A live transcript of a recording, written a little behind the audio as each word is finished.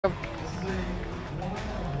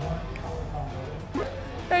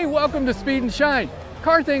Hey, welcome to Speed and Shine.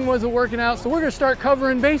 Car thing wasn't working out, so we're going to start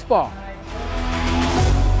covering baseball.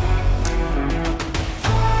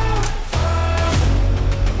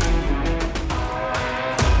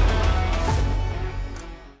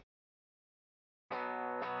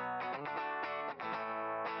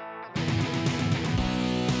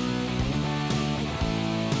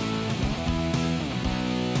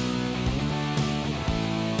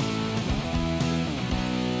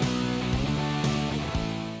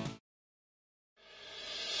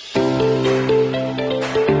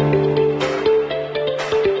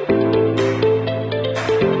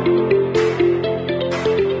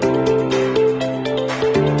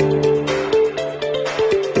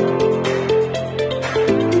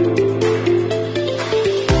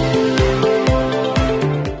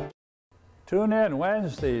 Tune in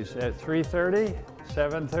Wednesdays at 3:30,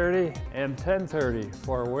 7:30, and 10:30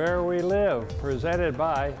 for Where We Live, presented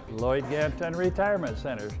by Lloyd Ganton Retirement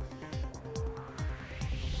Centers.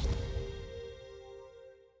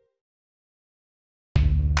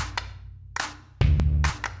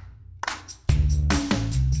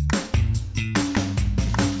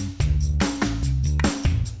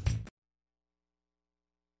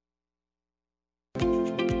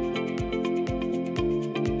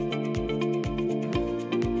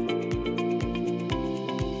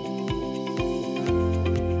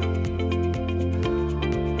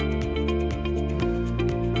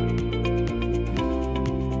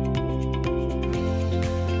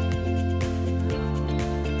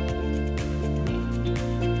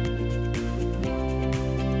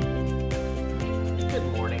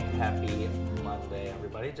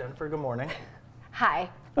 Jennifer, good morning. Hi.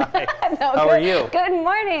 Hi. No, How are you? Good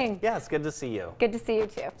morning. Yeah, it's good to see you. Good to see you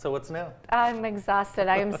too. So what's new? I'm exhausted.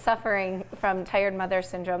 I am suffering from tired mother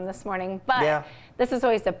syndrome this morning, but Yeah. this is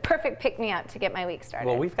always the perfect pick-me-up to get my week started.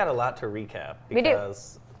 Well, we've got a lot to recap We do.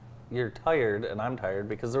 because you're tired and I'm tired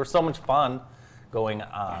because there was so much fun going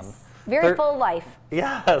on. Yes. Very full life.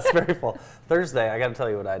 Yes, very full. Thursday, I got to tell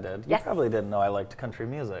you what I did. You Yes. probably didn't know I liked country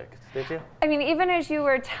music, did you? I mean, even as you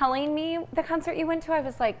were telling me the concert you went to, I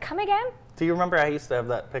was like, come again? Do you remember I used to have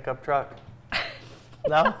that pickup truck?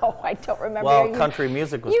 No? Oh, I don't remember. Well, You- country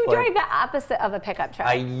music was You playing. drive the opposite of a pickup truck.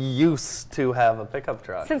 I used to have a pickup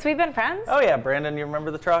truck. Since we've been friends? Oh yeah, Brandon, you remember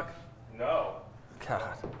the truck? No. God.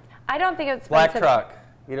 I don't think it's Black been truck.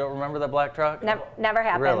 You don't remember that black truck? Never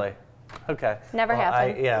happened. Really? Okay. Never Well,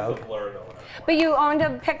 happened. Yeah. It's Okay. a blur, no. But you owned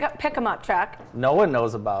a pick-em-up truck, No one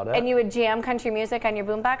knows about it. and you would jam country music on your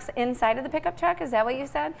boombox inside of the pickup truck? Is that what you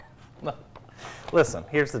said? Listen,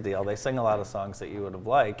 here's the deal. They sing a lot of songs that you would have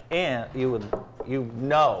liked, and you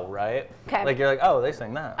know, right? Okay. Like you're like, oh, they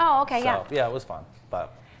sing that. Oh, okay, So, yeah. Yeah, it was fun,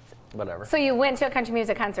 but whatever. So you went to a country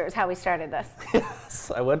music concert is how we started this.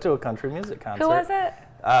 Yes, I went to a country music concert. Who was it?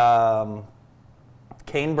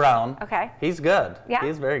 Kane Brown. Okay. He's good. Yeah?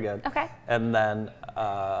 He's very good. Okay. And then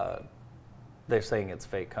they're saying it's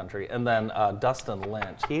fake country. And then Dustin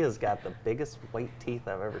Lynch. He has got the biggest white teeth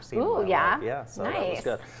I've ever seen. Ooh, in my yeah? life. Yeah. So that was Nice.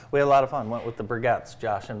 good. We had a lot of fun. Went with the Brigettes,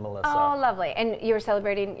 Josh and Melissa. Oh, lovely. And you were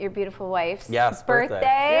celebrating your beautiful wife's Yes, birthday.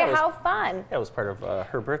 Yeah, it was- How fun. Yeah, it was part of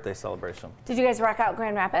her birthday celebration. Did you guys rock out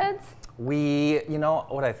Grand Rapids? We, you know,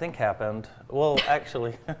 what I think happened, well,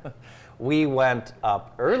 actually, we went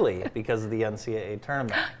up early because of the NCAA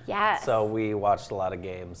tournament. Yes. So we watched a lot of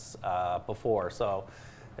games before. So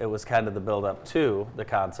it was kind of the build up to the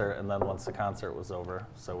concert. And then once the concert was over,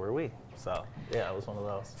 so were we. So yeah, it was one of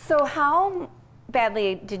those. So how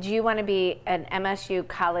badly did you want to be an MSU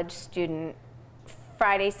college student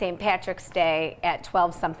Friday, St. Patrick's Day at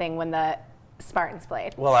 12 something when the Spartans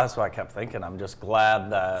played? Well, that's what I kept thinking. I'm just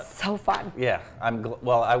glad that. So fun. Yeah,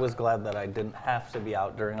 well, I was glad that I didn't have to be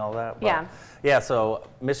out during all that. But Yeah. Yeah, so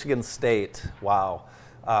Michigan State, wow.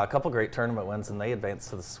 A couple great tournament wins, and they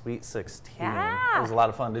advanced to the Sweet 16. Yeah. It was a lot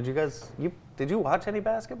of fun. Did you guys, did you watch any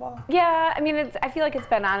basketball? Yeah, I mean, I feel like it's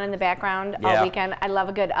been on in the background all Yeah. weekend. I love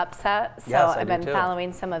a good upset, so Yes, I I've do been too.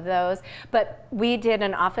 following some of those. But we did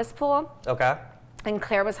an office pool, Okay. and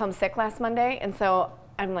Claire was homesick last Monday, and so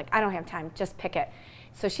I'm like, I don't have time, just pick it.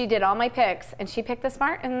 So she did all my picks, and she picked the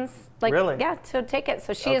Spartans. Like, Really? Yeah, to take it.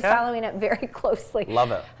 So she is Okay. following it very closely.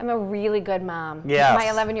 Love it. I'm a really good mom. Yes. My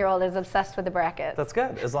 11-year-old is obsessed with the brackets. That's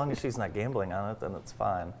good. As long as she's not gambling on it, then it's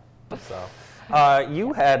fine. So,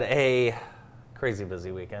 you had a crazy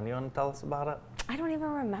busy weekend. You want to tell us about it? I don't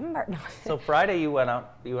even remember. No. So Friday you went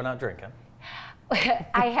out drinking.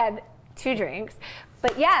 I had 2 drinks.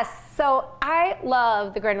 But yes, so I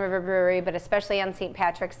love the Grand River Brewery, but especially on St.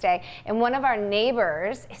 Patrick's Day. And one of our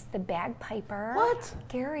neighbors is the bagpiper. What?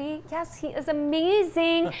 Gary. Yes, he is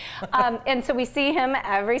amazing. And so we see him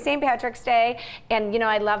every St. Patrick's Day. And, you know,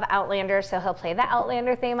 I love Outlander, so he'll play the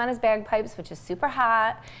Outlander theme on his bagpipes, which is super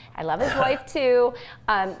hot. I love his wife, too.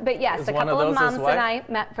 But yes, Is a one couple of of those his moms wife? and I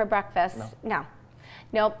met for breakfast. No.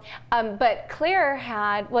 Nope. But Claire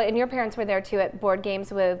had, well, and your parents were there too at board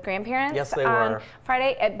games with grandparents Yes, they on were.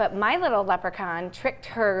 Friday. But my little leprechaun tricked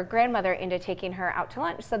her grandmother into taking her out to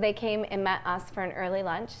lunch. So they came and met us for an early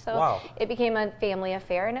lunch. So Wow. it became a family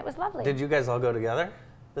affair, and it was lovely. Did you guys all go together,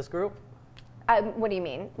 this group? What do you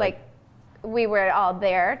mean? Like, we were all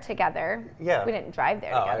there together. Yeah. We didn't drive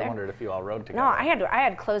there Oh, together. I wondered if you all rode together. No, I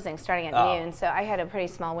had closing starting at Oh. noon, so I had a pretty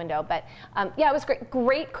small window. But yeah, it was great.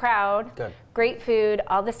 Great crowd. Good. Great food.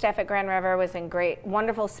 All the staff at Grand River was in great,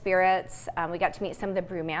 wonderful spirits. We got to meet some of the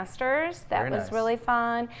brewmasters. That Very was nice. really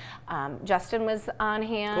fun. Justin was on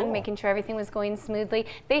hand, Cool. making sure everything was going smoothly.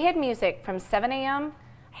 They had music from 7 a.m.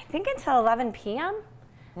 I think until 11 p.m.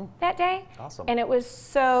 that day. Awesome. And it was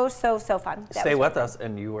so fun. That Stay was with us,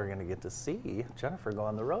 and you are going to get to see Jennifer go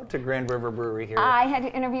on the road to Grand River Brewery here I had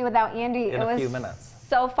to interview without Andy. in it a was few minutes.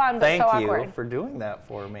 so fun, but Thank so you awkward. for doing that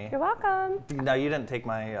for me. You're welcome. Now, you didn't take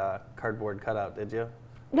my cardboard cutout, did you?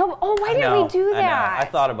 No, oh, why I didn't know, we do that? I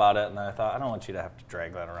thought about it, and I thought, I don't want you to have to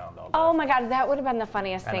drag that around all day. Oh my God, that would have been the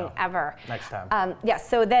funniest I thing know. ever. Next time. Yes,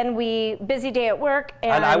 so then busy day at work.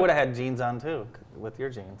 And I would have had jeans on, too, with your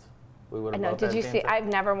jeans. We would I have know, both did had you jeans see, on. I've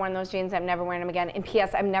never worn those jeans, I'm never wearing them again. And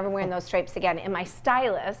P.S., I'm never wearing those stripes again. And my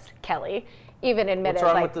stylist, Kelly, even admitted, What's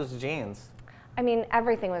wrong like, with those jeans? I mean,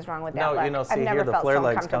 everything was wrong with that No, look. you know, see I've never here, the felt flare so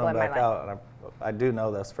legs uncomfortable coming in my back life. out, and I do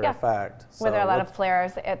know this for Yeah. a fact. Were there a So lot of what-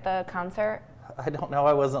 flares at the concert? I don't know,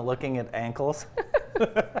 I wasn't looking at ankles.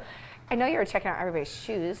 I know you were checking out everybody's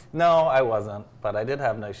shoes. No, I wasn't, but I did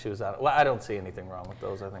have nice shoes on. Well, I don't see anything wrong with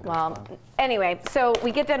those. I think Well, that's fine. anyway, so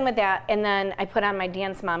we get done with that, and then I put on my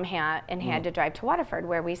dance mom hat and had to drive to Waterford,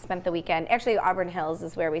 where we spent the weekend. Actually, Auburn Hills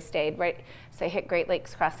is where we stayed, right? So I hit Great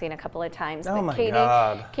Lakes Crossing a couple of times. Oh But my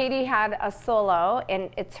God. Katie had a solo, and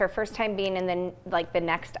it's her first time being in the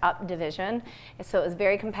next up division, so it was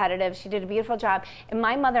very competitive. She did a beautiful job. And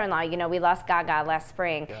my mother-in-law, you know, we lost Gaga last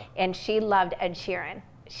spring, and she loved Ed Sheeran.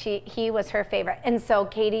 He was her favorite. And so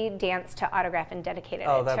Katie danced to Autograph and dedicated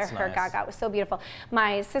Oh, it to that's her nice. Gaga. It was so beautiful.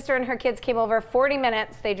 My sister and her kids came over. 40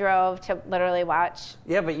 minutes they drove to literally watch.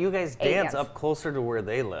 Yeah, but you guys dance dance. up closer to where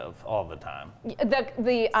they live all the time.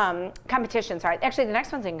 The competitions are actually the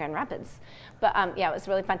next one's in Grand Rapids, but yeah, it was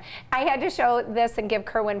really fun. I had to show this and give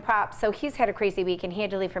Kerwin props. So he's had a crazy week and he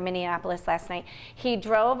had to leave for Minneapolis last night. He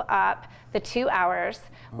drove up the 2 hours,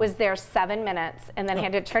 was there 7 minutes, and then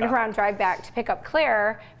had to turn around, drive back to pick up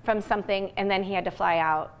Claire from something, and then he had to fly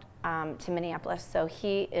out to Minneapolis. So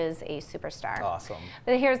he is a superstar. Awesome.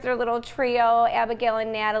 But here's their little trio, Abigail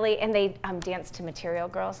and Natalie, and they danced to Material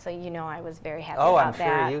Girl, so you know I was very happy Oh, about I'm sure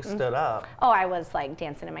that. you stood up. Oh, I was like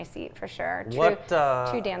dancing in my seat for sure.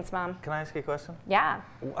 True dance mom. Can I ask you a question? Yeah.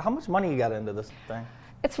 How much money you got into this thing?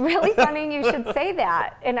 It's really funny you should say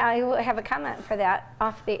that, and I will have a comment for that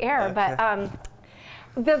off the air. But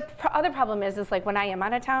the other problem is like when I am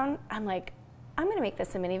out of town, I'm like, I'm going to make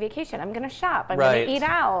this a mini vacation. I'm going to shop. I'm Right. going to eat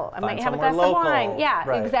out. I Find might have a somewhere glass local. of wine. Yeah,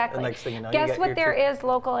 Right. exactly. The next thing you know, you Guess get what your there trip. is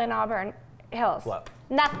local in Auburn Hills? What?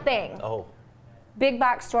 Nothing. Oh, Big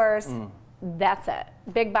box stores. That's it.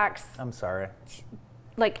 Big box. I'm sorry.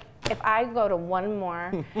 Like if I go to one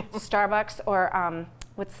more Starbucks or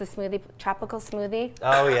what's the smoothie? Tropical smoothie.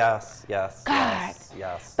 Oh, yes, yes, God. yes,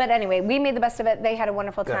 yes. But anyway, we made the best of it. They had a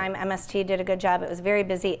wonderful Good. time. MST did a good job. It was very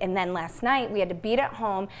busy. And then last night we had to beat it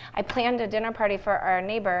home. I planned a dinner party for our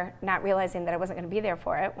neighbor, not realizing that I wasn't going to be there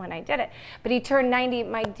for it when I did it. But he turned 90.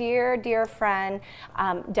 My dear, dear friend,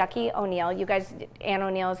 Ducky O'Neill. You guys, Ann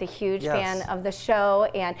O'Neill is a huge Yes. fan of the show.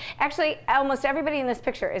 And actually, almost everybody in this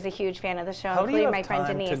picture is a huge fan of the show, How do you including have my friend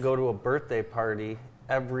time Denise. to go to a birthday party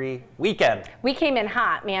every weekend? We came in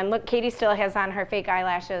hot, man. Look, Katie still has on her fake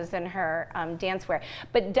eyelashes and her dance wear.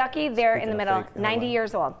 But Ducky there in the Speaking of middle, fake 90 eyelash.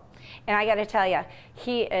 years old. And I got to tell you,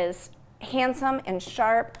 he is handsome and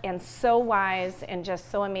sharp and so wise and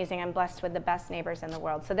just so amazing. I'm blessed with the best neighbors in the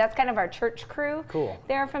world. So that's kind of our church crew. Cool.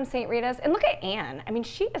 There from St. Rita's. And look at Anne. I mean,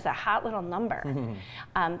 she is a hot little number.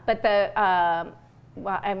 But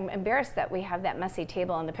well, I'm embarrassed that we have that messy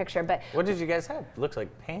table in the picture, but What did you guys have? Looks like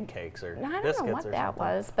pancakes or I don't biscuits know what or that something.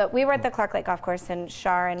 was. But we were at the Clark Lake Golf Course, and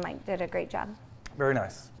Shar and Mike did a great job. Very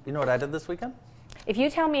nice. You know what I did this weekend? If you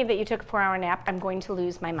tell me that you took a 4-hour nap, I'm going to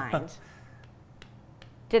lose my mind.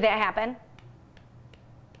 Did that happen?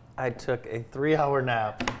 I took a 3-hour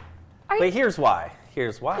nap. Are But you- here's why.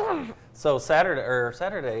 here's why. So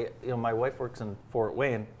Saturday, you know, my wife works in Fort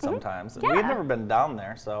Wayne sometimes, and we had Yeah. never been down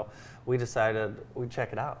there, so we decided we'd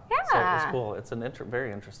check it out. So it was Yeah. cool. It's an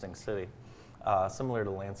very interesting city, similar to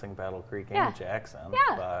Lansing, Battle Creek, and Yeah. Jackson.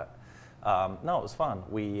 Yeah. But no, it was fun.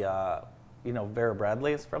 We, you know, Vera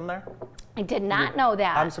Bradley is from there. I did not know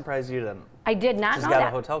that. I'm surprised you didn't. I did not She's know got that.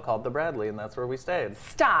 a hotel called the Bradley, and that's where we stayed.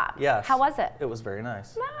 Stop. Yes. How was it? It was very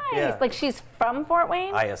nice. Nice. Yeah. Like she's from Fort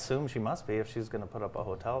Wayne? I assume she must be if she's going to put up a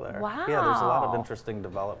hotel there. Yeah, there's a lot of Wow. interesting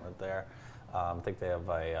development there. I think they have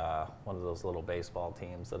one of those little baseball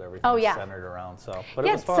teams that everything's Oh, yeah. centered around. So, but it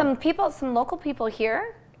Yeah, was fun. some local people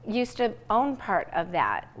here used to own part of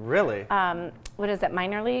that. Really? What is it,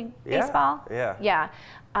 minor league Yeah, baseball? yeah. Yeah.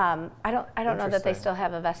 I don't know that they Interesting. still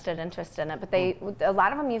have a vested interest in it, but a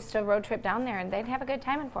lot of them used to road trip down there and they'd have a good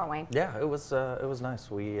time in Fort Wayne. Yeah, it was nice.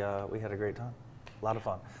 We had a great time. A lot of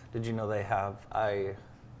fun. Did you know they have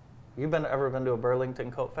you've ever been to a Burlington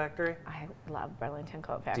coat factory? I love Burlington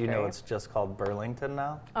Coat Do Factory. you know it's just called Burlington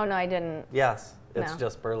now? Oh no, I didn't. Yes, it's No.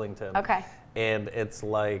 just Burlington. Okay. And it's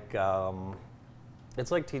like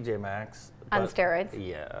TJ Maxx. On but- steroids?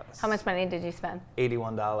 Yes. How much money did you spend?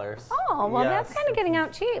 $81. Oh, well, that's Yes. kind of getting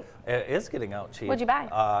out cheap. It is getting out cheap. What'd you buy?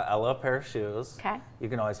 Ella, a pair of shoes. Okay. You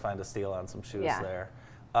can always find a steal on some shoes Yeah. there.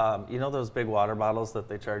 You know those big water bottles that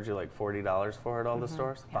they charge you like $40 for at all the Mm-hmm.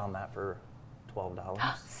 stores? Found that for $12.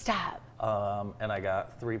 Stop. And I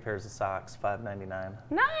got 3 pairs of socks, $5.99.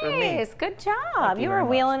 for me. Nice. Good job. you You very were much.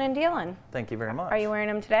 wheeling and dealing. Thank you very much. Are you wearing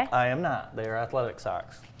them today? I am not. They are athletic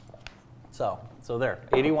socks. So there,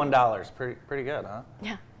 $81. Pretty good, huh?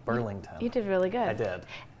 Yeah. Burlington. You did really good. I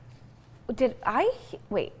did.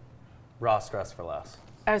 Wait, Ross Dress for Less.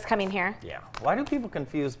 I was coming here. Yeah. Why do people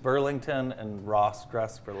confuse Burlington and Ross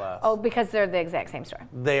Dress for Less? Oh, because they're the exact same store.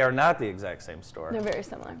 They are not the exact same store. They're very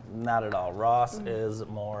similar. Not at all. Ross is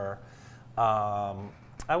more,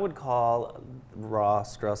 I would call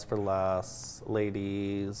Ross Dress for Less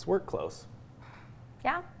ladies' work clothes.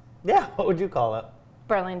 Yeah? Yeah, what would you call it?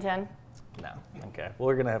 Burlington. No. Okay. Well,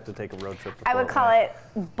 we're going to have to take a road trip to I would Fort call Wayne.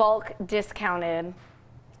 it bulk discounted.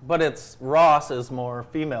 But Ross is more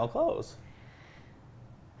female clothes.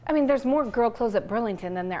 I mean, there's more girl clothes at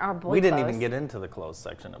Burlington than there are boy clothes. We didn't even get into the clothes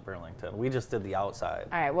section at Burlington. We just did the outside.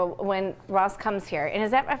 All right, well, when Ross comes here, and is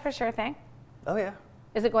that a for sure thing? Oh, yeah.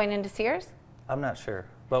 Is it going into Sears? I'm not sure.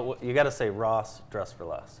 But you got to say Ross Dress for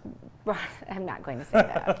Less. Ross, I'm not going to say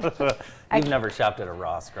that. You've never shopped at a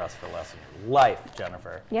Ross Dress for Less in your life,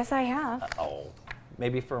 Jennifer. Yes, I have. Oh,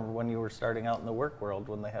 maybe from when you were starting out in the work world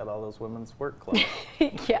when they had all those women's work clothes.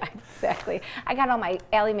 Yeah, exactly. I got all my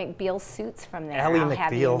Ally McBeal suits from there. Ally I'll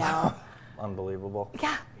have you McBeal. know. Unbelievable.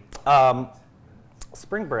 Yeah.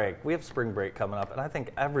 Spring break. We have spring break coming up, and I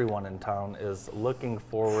think everyone in town is looking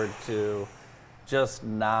forward to just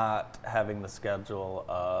not having the schedule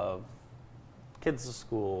of kids to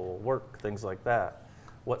school, work, things like that.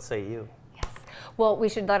 What say you? Yes. Well, we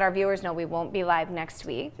should let our viewers know we won't be live next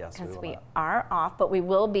week Yes, we because will we not. are off, but we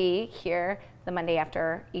will be here the Monday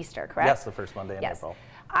after Easter, correct? Yes, the first Monday in Yes. April.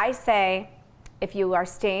 I say if you are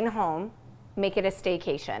staying home, make it a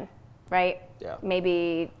staycation, right? Yeah.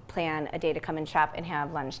 Maybe plan a day to come and shop and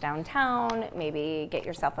have lunch downtown, maybe get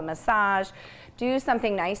yourself a massage, do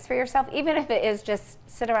something nice for yourself, even if it is just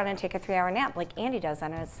sit around and take a 3-hour nap like Andy does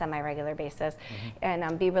on a semi-regular basis,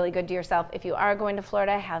 and be really good to yourself. If you are going to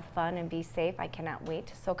Florida, have fun and be safe. I cannot wait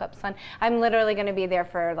to soak up sun. I'm literally going to be there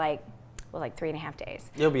for like 3.5 days.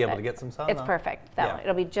 You'll be able But to get some sun. It's though. perfect. Though. Yeah.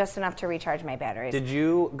 It'll be just enough to recharge my batteries. Did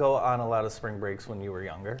you go on a lot of spring breaks when you were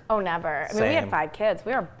younger? Oh, never. I mean, we had Same. 5 kids.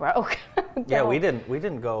 We were broke. Yeah, we No. didn't. We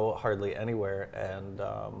didn't go hardly anywhere, and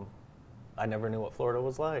I never knew what Florida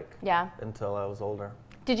was like. Yeah. Until I was older.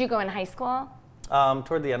 Did you go in high school?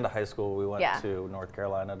 Toward the end of high school, we went Yeah. to North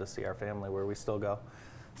Carolina to see our family, where we still go.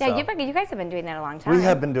 Yeah, So, you guys have been doing that a long time. we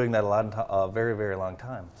have been doing that a very, very long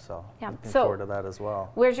time. So Yeah, looking so- forward to that as well.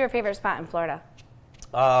 Where's your favorite spot in Florida?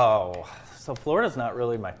 Oh, so Florida's not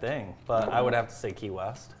really my thing, but I would have to say Key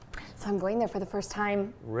West. So I'm going there for the first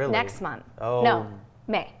time Really? next month. Oh. No,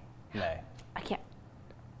 May. May. I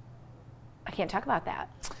can't talk about that.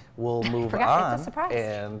 We'll move forgot, on. it's a surprise.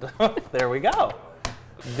 And there we go.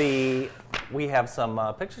 We have some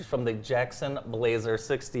pictures from the Jackson Blazer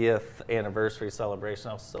 60th anniversary celebration.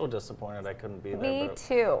 I was so disappointed I couldn't be there. Me but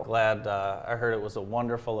too. Glad I heard it was a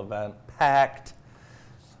wonderful event, packed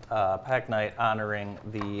night honoring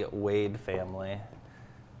the Wade family.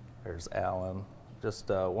 There's Alan. Just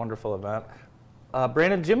a wonderful event.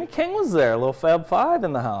 Brandon, Jimmy King was there. A little Fab Five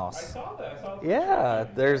in the house. I saw that. Yeah,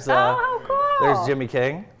 there's Oh, how cool. there's Jimmy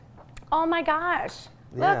King. Oh my gosh.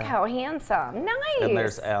 Yeah. Look how handsome. Nice. And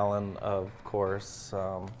there's Alan, of course.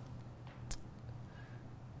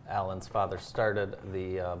 Alan's father started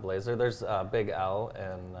the Blazer. There's Big L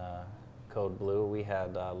and Code Blue. We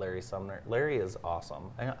had Larry Sumner. Larry is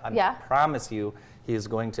awesome. I promise you, he is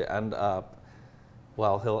going to end up.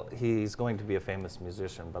 Well, he's going to be a famous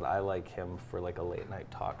musician, but I like him for like a late night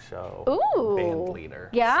talk show band leader.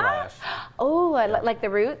 Yeah. Like the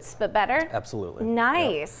Roots, but better. Absolutely.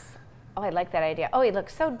 Nice. Yep. Oh, I like that idea. Oh, he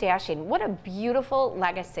looks so dashing. What a beautiful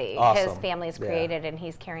legacy his family's created, and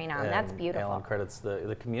he's carrying on. And that's beautiful. Alan credits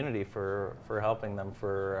the community for helping them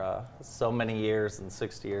for so many years, and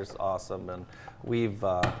 60 years. Awesome. And we've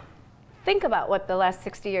think about what the last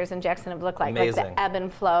 60 years in Jackson have looked like. Amazing. Like the ebb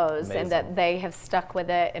and flows, and that they have stuck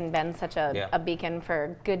with it and been such a beacon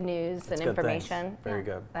for good news and information. Very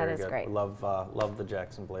good. That is great. Love the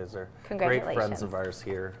Jackson Blazer. Congratulations. Great friends of ours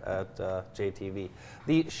here at JTV.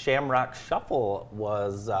 The Shamrock Shuffle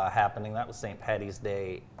was happening. That was St. Patty's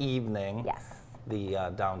Day evening. Yes.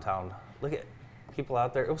 The downtown. Look at people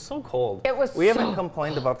out there. It was so cold. It was. We haven't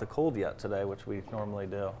complained about the cold yet today, which we normally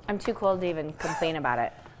do. I'm too cold to even complain about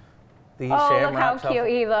it. The look how Shamrock cute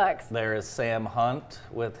he looks. There is Sam Hunt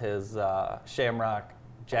with his Shamrock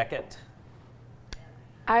jacket.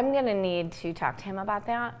 I'm going to need to talk to him about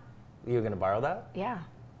that. You going to borrow that? Yeah.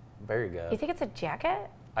 Very good. You think it's a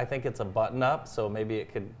jacket? I think it's a button-up, so maybe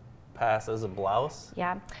it could pass as a blouse.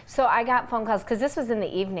 Yeah. So I got phone calls, because this was in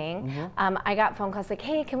the evening. I got phone calls like,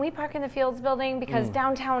 hey, can we park in the Fields building? Because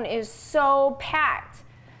downtown is so packed.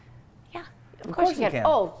 Yeah, of course you can.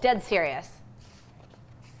 Oh, dead serious.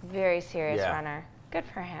 Very serious runner. Good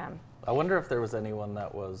for him. I wonder if there was anyone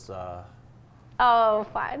that was... Oh,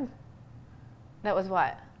 fun. That was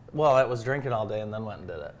what? Well, that was drinking all day and then went and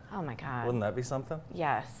did it. Oh, my God. Wouldn't that be something?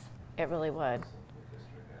 Yes, it really would.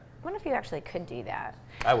 I wonder if you actually could do that.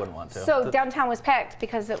 I wouldn't want to. So downtown was packed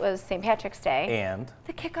because it was St. Patrick's Day. And?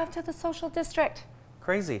 The kickoff to the social district.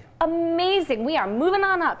 Crazy. Amazing. We are moving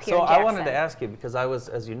on up here in So Jackson. I wanted to ask you, because I was,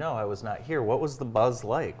 as you know, I was not here. What was the buzz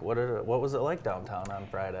like? What was it like downtown on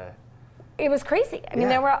Friday? It was crazy. I mean,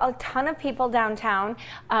 there were a ton of people downtown.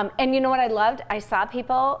 And you know what I loved? I saw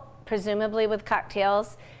people, presumably with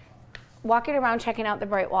cocktails, walking around checking out the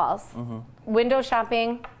bright walls. Window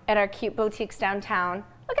shopping at our cute boutiques downtown.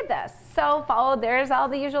 Look at this. So there's all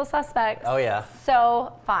the usual suspects. Oh, yeah.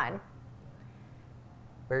 So fun.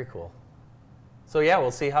 Very cool. So yeah,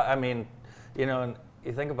 we'll see how, I mean, you know, and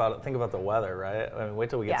you think about it, think about the weather, right? I mean, wait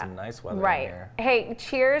till we get some nice weather in here. Hey,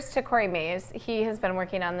 cheers to Corey Mays. He has been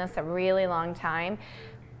working on this a really long time.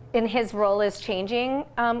 And his role is changing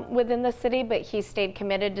within the city, but he stayed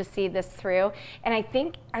committed to see this through. And I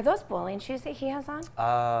think, are those bowling shoes that he has on?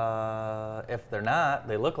 If they're not,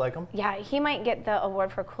 they look like them. Yeah, he might get the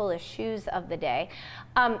award for coolest shoes of the day.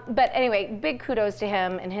 But anyway, big kudos to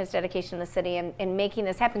him and his dedication to the city and making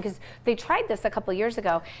this happen, because they tried this a couple years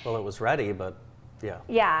ago. Well, it was ready, but yeah.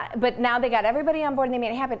 Yeah, but now they got everybody on board and they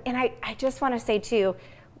made it happen. And I just want to say too,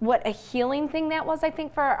 what a healing thing that was, I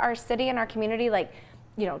think, for our city and our community. Like,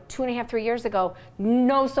 you know, 2.5, 3 years ago,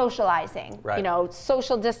 no socializing. Right. You know,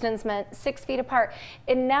 social distance meant 6 feet apart.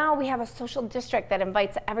 And now we have a social district that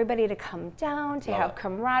invites everybody to come down, to have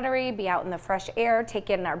camaraderie, be out in the fresh air, take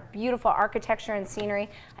in our beautiful architecture and scenery.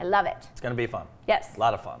 I love it. It's going to be fun. Yes. A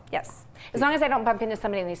lot of fun. Yes. As long as I don't bump into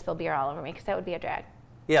somebody and they spill beer all over me, because that would be a drag.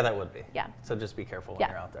 Yeah, that would be. Yeah. So just be careful when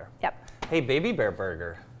you're out there. Yep. Hey, Baby Bear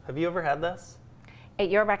Burger. Have you ever had this? At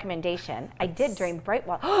your recommendation, I did during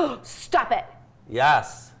Brightwell. Stop it.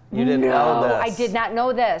 Yes. You didn't know this. I did not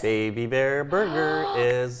know this. Baby Bear Burger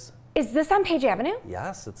is... Is this on Page Avenue?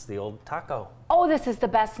 Yes, it's the old taco. Oh, this is the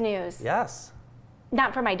best news. Yes.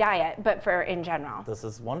 Not for my diet, but for in general. This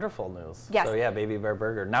is wonderful news. Yes. So yeah, Baby Bear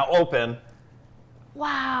Burger, now open.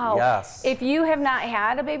 Wow. Yes. If you have not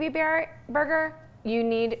had a Baby Bear Burger, you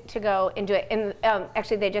need to go and do it. And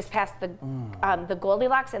actually, they just passed the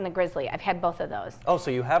Goldilocks and the Grizzly. I've had both of those. Oh,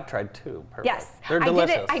 so you have tried two. Perfect. Yes. They're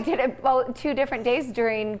delicious. I did it well, 2 different days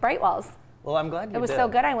during Brightwells. Well, I'm glad you did. It was so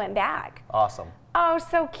good, I went back. Awesome. Oh,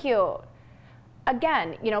 so cute.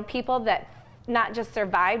 Again, you know, people that not just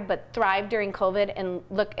survived, but thrived during COVID, and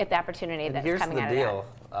look at the opportunity that's coming out of that. Here's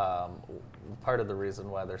the deal. Part of the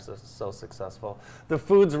reason why they're so successful. The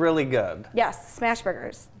food's really good. Yes, smash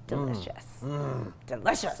burgers. Delicious.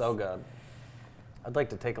 Delicious. So good. I'd like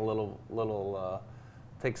to take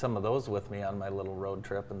take some of those with me on my little road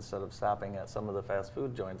trip instead of stopping at some of the fast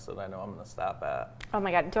food joints that I know I'm going to stop at. Oh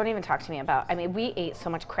my God, don't even talk to me about, I mean, we ate so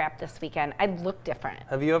much crap this weekend. I look different.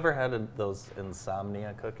 Have you ever had those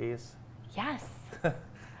insomnia cookies? Yes. I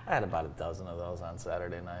had about a dozen of those on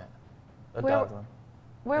Saturday night. A Where- dozen.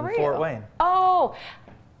 Where were in Fort you? Wayne. Oh,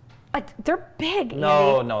 they're big, Andy.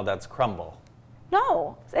 No, that's Crumble.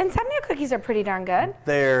 No, insomnia cookies are pretty darn good.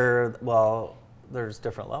 They're, well, there's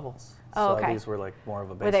different levels. Oh, so okay. these were like more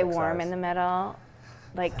of a basic Were they warm size. in the middle?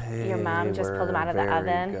 Like your mom just pulled them out of the Very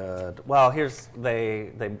oven? Good. Well,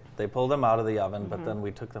 they pulled them out of the oven, but Mm-hmm. then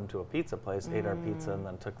we took them to a pizza place, ate our pizza, and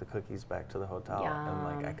then took the cookies back to the hotel. And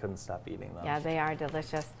like I couldn't stop eating them. Yeah, they are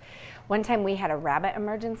delicious. One time we had a rabbit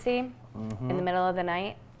emergency in the middle of the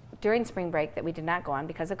night during spring break that we did not go on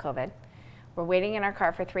because of COVID. We're waiting in our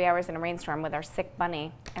car for 3 hours in a rainstorm with our sick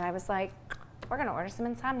bunny, and I was like, we're gonna order some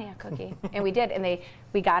insomnia cookie. And we did, and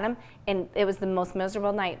we got them, and it was the most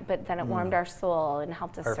miserable night, but then it warmed our soul and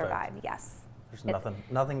helped us Perfect. survive, yes. There's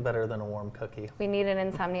nothing better than a warm cookie. We need an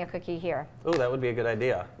insomnia cookie here. Oh, that would be a good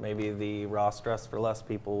idea. Maybe the Ross Dress for Less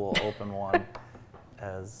people will open one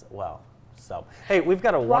as well. So, hey, we've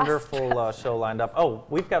got a wonderful show lined up. Oh,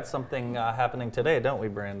 we've got something happening today, don't we,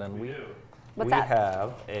 Brandon? We do. What's we that?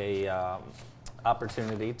 have a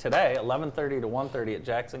opportunity today, 11:30 to 1:30 at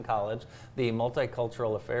Jackson College. The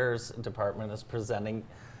Multicultural Affairs Department is presenting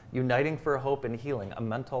Uniting for Hope and Healing, a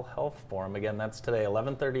mental health forum. Again, that's today,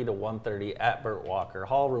 11:30 to 1:30 at Burt Walker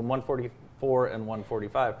Hall, room 144 and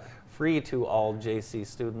 145. Free to all JC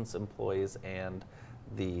students, employees, and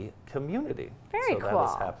the community. Very so cool. that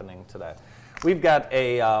is happening today. We've got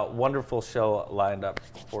a wonderful show lined up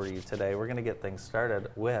for you today. We're going to get things started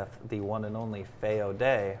with the one and only Faye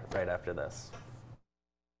O'Day right after this.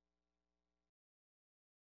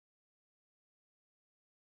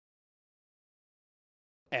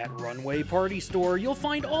 At Runway Party Store, you'll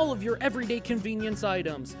find all of your everyday convenience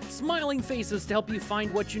items, smiling faces to help you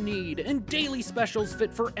find what you need, and daily specials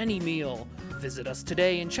fit for any meal. Visit us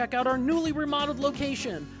today and check out our newly remodeled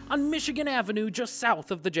location on Michigan Avenue just south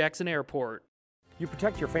of the Jackson Airport. You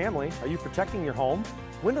protect your family. Are you protecting your home?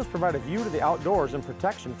 Windows provide a view to the outdoors and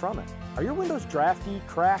protection from it. Are your windows drafty,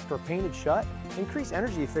 cracked, or painted shut? Increase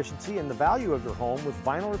energy efficiency and the value of your home with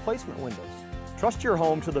vinyl replacement windows. Trust your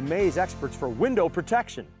home to the Mays experts for window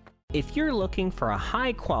protection. If you're looking for a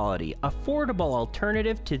high-quality, affordable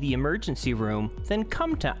alternative to the emergency room, then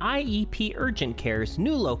come to IEP Urgent Care's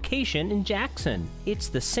new location in Jackson. It's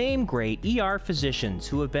the same great ER physicians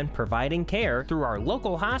who have been providing care through our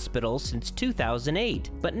local hospitals since 2008,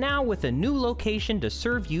 but now with a new location to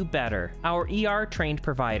serve you better. Our ER-trained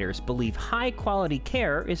providers believe high-quality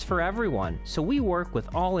care is for everyone, so we work with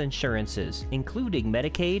all insurances, including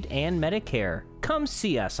Medicaid and Medicare. Come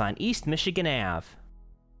see us on East Michigan Ave.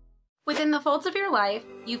 Within the folds of your life,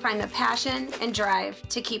 you find the passion and drive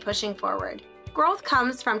to keep pushing forward. Growth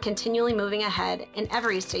comes from continually moving ahead in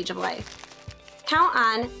every stage of life. Count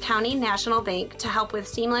on County National Bank to help with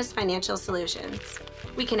seamless financial solutions.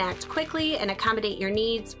 We can act quickly and accommodate your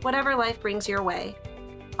needs, whatever life brings your way.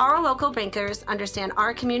 Our local bankers understand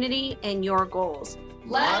our community and your goals.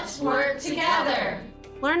 Let's work together.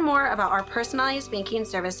 Learn more about our personalized banking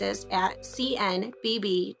services at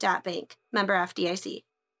cnbb.bank. Member FDIC.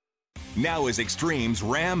 Now is Extreme's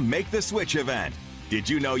Ram Make the Switch event. Did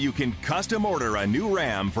you know you can custom order a new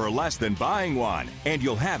Ram for less than buying one, and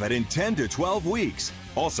you'll have it in 10 to 12 weeks?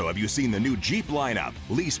 Also, have you seen the new Jeep lineup?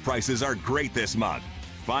 Lease prices are great this month.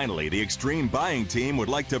 Finally, the Extreme buying team would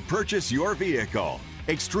like to purchase your vehicle.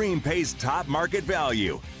 Extreme pays top market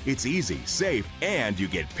value. It's easy, safe, and you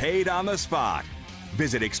get paid on the spot.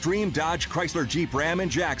 Visit Extreme Dodge Chrysler Jeep Ram in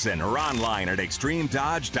Jackson or online at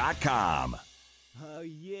extremedodge.com. Oh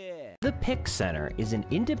yeah! The PIC Center is an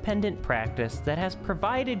independent practice that has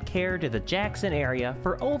provided care to the Jackson area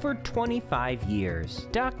for over 25 years.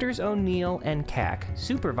 Doctors O'Neill and Cack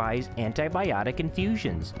supervise antibiotic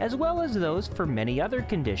infusions, as well as those for many other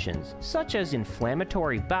conditions, such as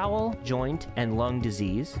inflammatory bowel, joint, and lung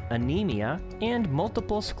disease, anemia, and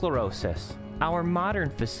multiple sclerosis. Our modern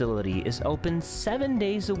facility is open 7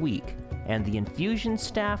 days a week, and the infusion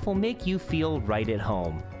staff will make you feel right at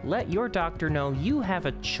home. Let your doctor know you have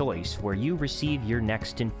a choice where you receive your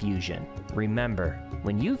next infusion. Remember,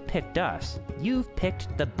 when you've picked us, you've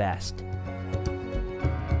picked the best.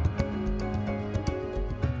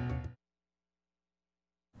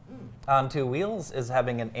 On Two Wheels is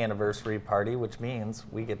having an anniversary party, which means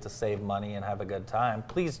we get to save money and have a good time.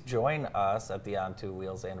 Please join us at the On Two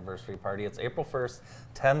Wheels anniversary party. It's April 1st,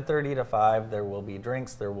 10:30 to 5. There will be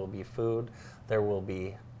drinks, there will be food, there will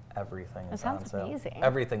be everything is on sale. Amazing.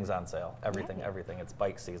 Everything's on sale. Everything. It's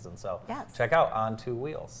bike season. So check out On Two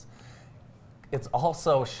Wheels. It's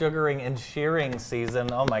also sugaring and shearing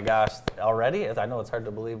season. Oh my gosh, already? I know it's hard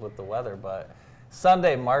to believe with the weather, but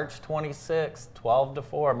Sunday, March 26th, 12 to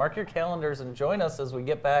 4. Mark your calendars and join us as we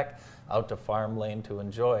get back out to Farm Lane to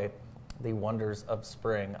enjoy the wonders of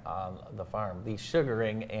spring on the farm. The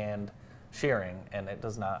sugaring and shearing, and it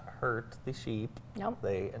does not hurt the sheep. Nope.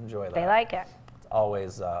 They enjoy that. They like it. It's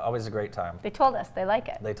always a great time. They told us they like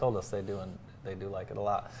it. They told us they do They do like it a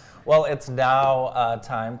lot. Well, it's now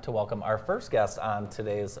time to welcome our first guest on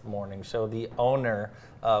today's morning show, the owner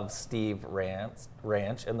of Steve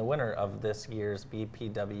Ranch and the winner of this year's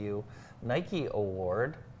BPW Nike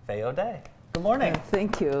Award, Faye O'Day. Good morning.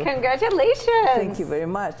 Thank you. Congratulations. Thank you very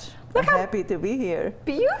much. Look I'm happy to be here.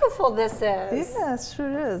 Beautiful this is. Yeah, it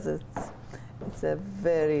sure is. It's a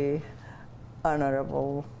very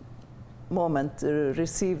honorable moment to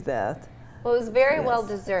receive that. Well, it was very Yes, well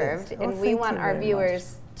deserved, yes. and Oh, we thank want you our very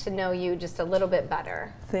viewers to know you just a little bit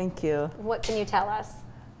better. Thank you. What can you tell us?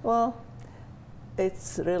 Well,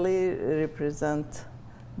 it's really represent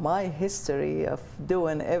my history of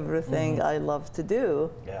doing everything I love to do.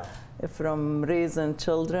 Yeah. From raising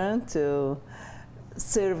children to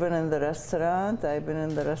serving in the restaurant. I've been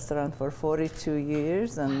in the restaurant for 42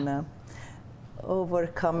 years and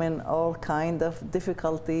overcoming all kind of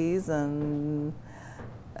difficulties and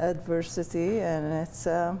adversity, and it's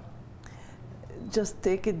just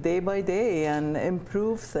take it day by day and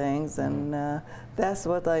improve things, and that's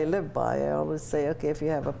what I live by. I always say, okay, if you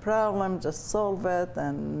have a problem, just solve it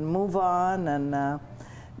and move on and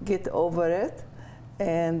get over it.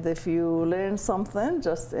 And if you learn something,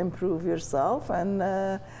 just improve yourself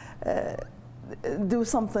and do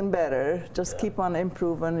something better. Just keep on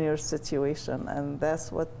improving your situation, and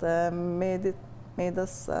that's what made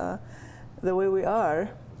us the way we are.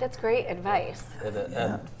 That's great advice.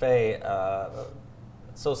 And Faye,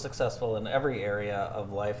 so successful in every area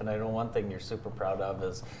of life, and I know one thing you're super proud of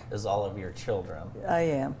is all of your children. I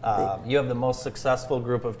am. You have the most successful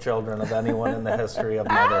group of children of anyone in the history of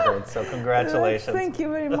motherhood, so congratulations. Thank you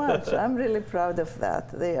very much. I'm really proud of that.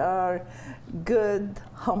 They are good,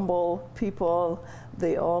 humble people.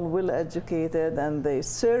 They all well educated, and they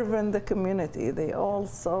serve in the community. They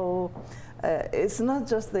also, it's not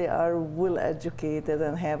just they are well educated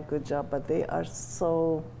and have good job, but they are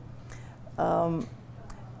so,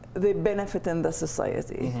 they benefit in the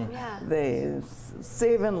society. Yeah. They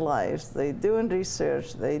saving lives, they doing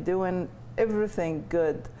research, they doing everything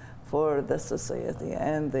good for the society,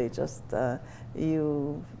 and they just,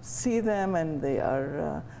 you see them and they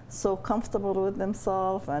are so comfortable with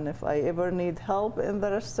themselves, and if I ever need help in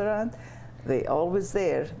the restaurant, they always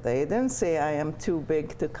there. They didn't say I am too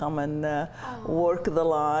big to come and work the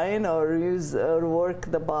line or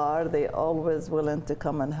work the bar. They always willing to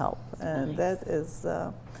come and help, and that is,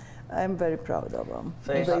 I'm very proud of them.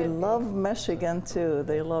 They love Michigan too.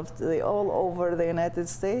 They all over the United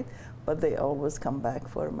States, but they always come back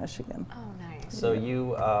for Michigan. Oh, nice. So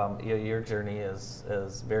your journey is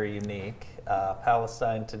very unique.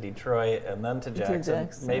 Palestine to Detroit and then to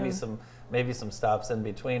Jackson. Maybe some stops in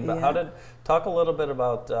between. But talk a little bit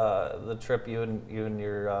about the trip you and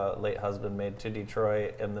your late husband made to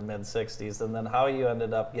Detroit in the mid '60s, and then how you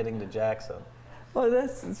ended up getting to Jackson. Well,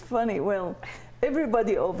 that's funny. Well,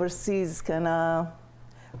 everybody overseas kind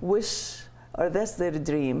wish, or that's their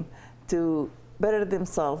dream, to better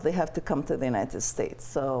themselves. They have to come to the United States.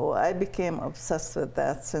 So I became obsessed with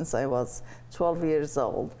that since I was 12 years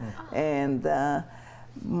old. And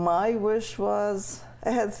my wish was, I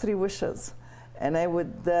had 3 wishes. And I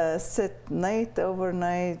would sit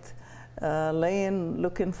overnight, laying,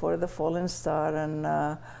 looking for the falling star,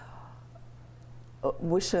 and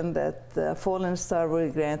wishing that the fallen star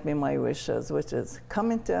will grant me my wishes, which is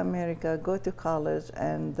come into America, go to college,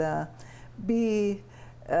 and be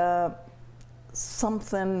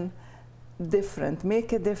something different,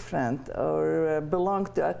 make a difference, or belong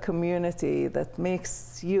to a community that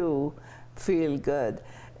makes you feel good.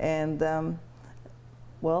 And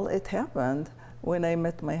well, it happened. When I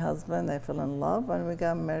met my husband, I fell in love, and we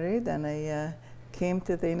got married, and I came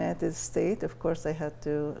to the United States. Of course, I had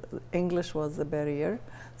to, English was the barrier,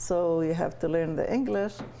 so you have to learn the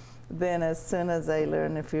English. Then as soon as I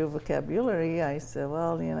learned a few vocabulary, I said,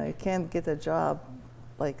 well, you can't get a job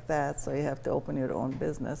like that, so you have to open your own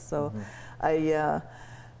business. So I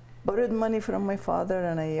borrowed money from my father,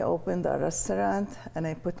 and I opened a restaurant, and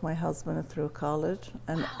I put my husband through college,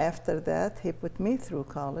 and after that he put me through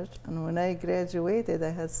college. And when I graduated,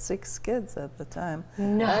 I had 6 kids at the time.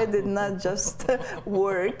 No. I did not just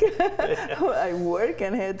work. I worked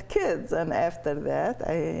and had kids, and after that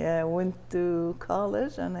I went to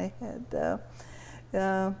college, and I had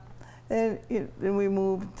and we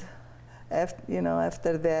moved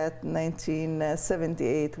after that,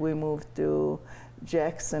 1978, we moved to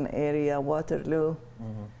Jackson area, Waterloo.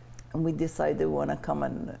 And we decided we want to come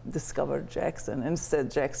and discover Jackson. Instead,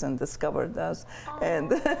 Jackson discovered us. And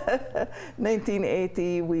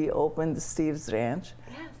 1980, we opened Steve's Ranch.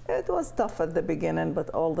 Yes. It was tough at the beginning, but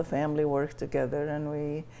all the family worked together and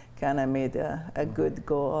we kind of made a good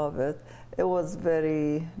go of it. It was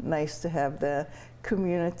very nice to have the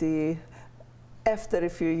community. After a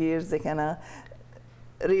few years, they kind of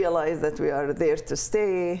realized that we are there to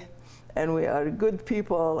stay and we are good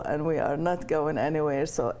people and we are not going anywhere.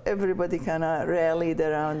 So everybody kind of rallied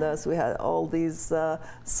around us. We had all these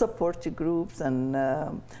support groups and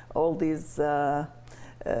all these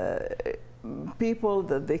people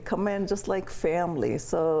that they come in just like family.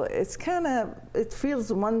 So it's kind of, it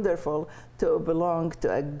feels wonderful to belong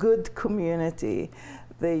to a good community.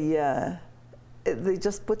 They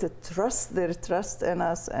just put their trust in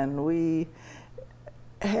us, and we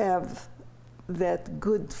have that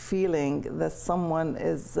good feeling that someone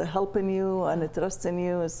is helping you and trusting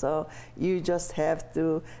you. So you just have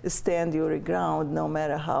to stand your ground no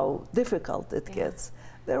matter how difficult it gets.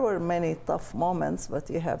 There were many tough moments, but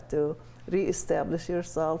you have to reestablish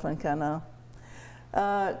yourself and kind of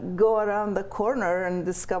go around the corner and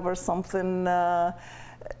discover something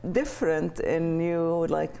different and new.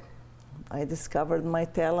 Like, I discovered my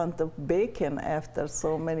talent of baking after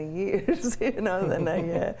so many years, you know. Then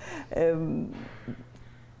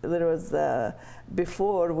there was,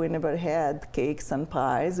 before we never had cakes and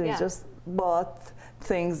pies. We just bought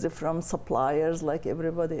things from suppliers like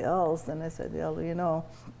everybody else. And I said, well, you know,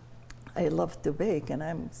 I love to bake, and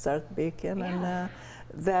I started baking, and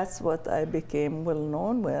that's what I became well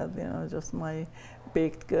known with, you know, just my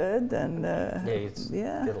baked good and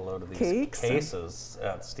get a load of these cakes cases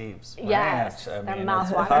at Steve's Yes, Ranch. I they're mean,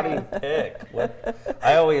 mouth-watering. how do you pick?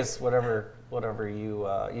 I always, whatever you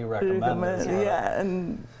recommend.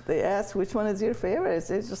 And they ask which one is your favorite.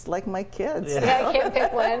 It's just like my kids. Yeah, I can't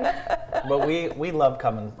pick one. But we love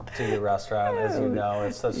coming to your restaurant, as you know.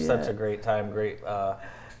 It's such a great time,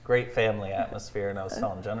 great family atmosphere. And I was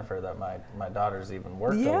telling Jennifer that my daughter's even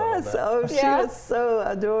worked a little bit. Oh, she was so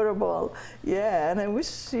adorable. Yeah, and I wish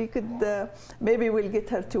she could, maybe we'll get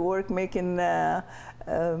her to work making the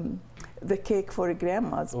cake for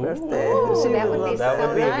Grandma's birthday. That would be so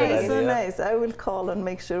nice. So nice. I will call and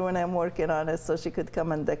make sure when I'm working on it so she could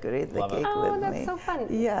come and decorate the cake with me. Oh, that's so fun.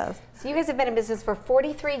 Yes. So you guys have been in business for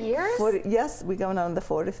 43 years? Yes, we're going on the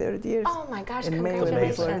 43rd year. Oh my gosh, in May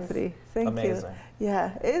congratulations. 43. Thank you.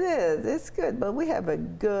 Yeah, it is. It's good, but we have a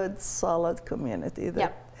good, solid community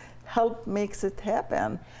that help makes it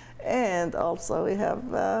happen. And also we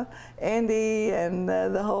have Andy and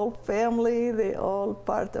the whole family. They all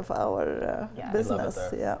part of our business.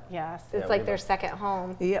 Yes, it's like their second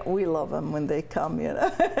home. Yeah, we love them when they come, you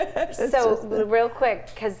know. So real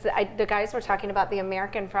quick, because the guys were talking about the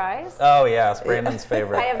American fries. Oh yeah, it's Brandon's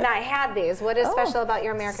favorite. I have not had these. What is special about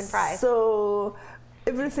your American fries? So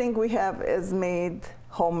everything we have is made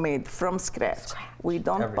homemade from scratch. We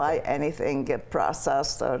don't buy anything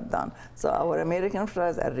processed or done. So our American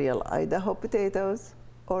fries are real Idaho potatoes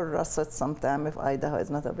or russet sometime if Idaho is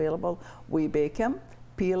not available. We bake them,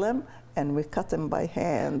 peel them, and we cut them by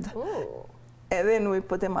hand. Ooh. And then we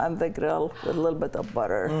put them on the grill with a little bit of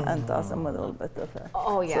butter and toss them with a little bit of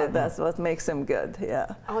So that's what makes them good,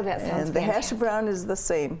 Oh, that sounds And the hash brown is the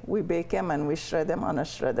same. We bake them and we shred them on a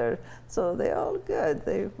shredder. So they're all good.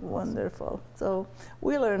 They're wonderful. So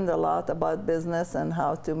we learned a lot about business and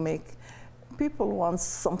how to make people want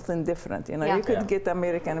something different. You know, you could get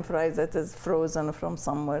American fries that is frozen from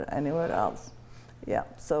somewhere, anywhere else.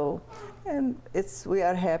 So, and we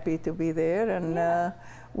are happy to be there, and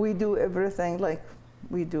we do everything. Like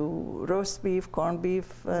we do roast beef, corned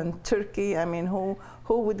beef, and turkey. I mean, who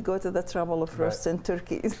would go to the trouble of roasting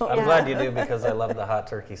turkey? I'm glad you do, because I love the hot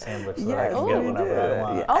turkey sandwich that I can get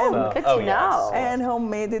whenever I want. Good to know. And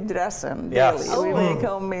homemade dressing. Yes. We make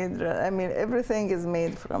homemade. I mean, everything is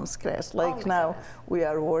made from scratch. Like now, we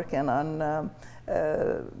are working on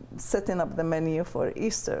setting up the menu for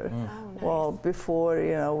Easter. Nice. Well, before,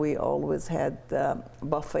 you know, we always had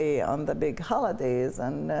buffet on the big holidays,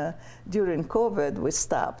 and during COVID we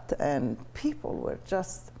stopped, and people were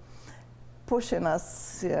just pushing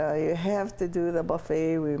us. You have to do the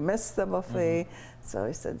buffet. We missed the buffet. So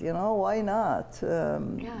I said, you know, why not?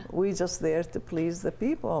 We're just there to please the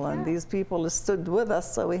people, and these people stood with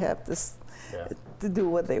us, so we have to do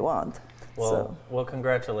what they want. Well,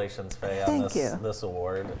 congratulations, Faye, on this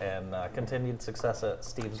award, and continued success at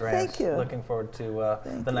Steve's Ranch. Thank you. Looking forward to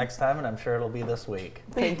the next time, and I'm sure it'll be this week.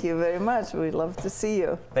 Thank you very much. We'd love to see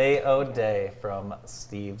you. Faye O'Day from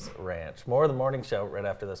Steve's Ranch. More of the morning show right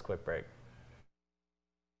after this quick break.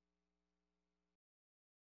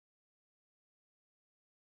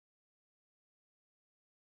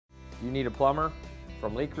 You need a plumber?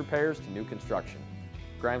 From leak repairs to new construction.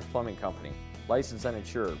 Grimes Plumbing Company, licensed and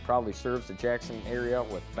insured, proudly serves the Jackson area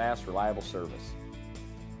with fast, reliable service.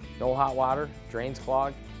 No hot water, drains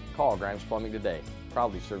clogged? Call Grimes Plumbing today,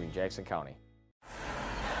 proudly serving Jackson County.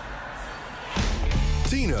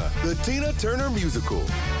 Tina, the Tina Turner Musical.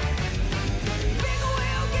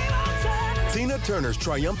 Tina Turner's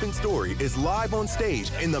triumphant story is live on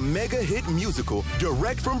stage in the mega hit musical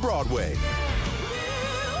direct from Broadway.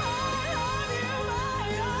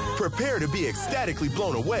 Prepare to be ecstatically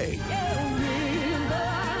blown away.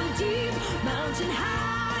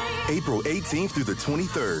 April 18th through the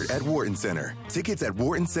 23rd at Wharton Center. Tickets at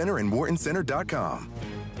Wharton Center and whartoncenter.com.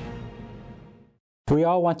 We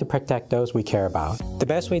all want to protect those we care about. The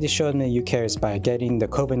best way to show them that you care is by getting the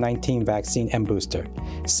COVID-19 vaccine and booster.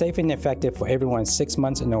 Safe and effective for everyone 6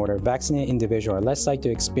 months and older, vaccinated individuals are less likely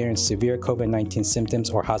to experience severe COVID-19 symptoms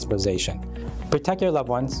or hospitalization. Protect your loved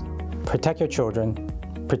ones, protect your children,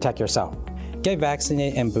 protect yourself. Get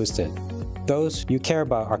vaccinated and boosted. Those you care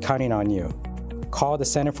about are counting on you. Call the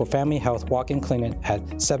Center for Family Health Walk-in Clinic at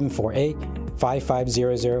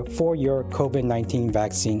 748-5500 for your COVID-19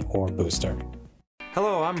 vaccine or booster.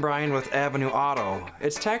 Hello, I'm Brian with Avenue Auto.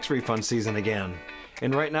 It's tax refund season again.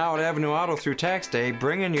 And right now at Avenue Auto through Tax Day,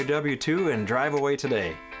 bring in your W-2 and drive away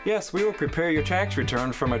today. Yes, we will prepare your tax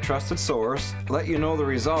return from a trusted source, let you know the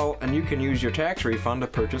result, and you can use your tax refund to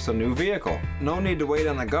purchase a new vehicle. No need to wait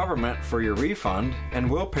on the government for your refund, and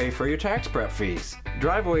we'll pay for your tax prep fees.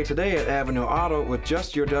 Drive away today at Avenue Auto with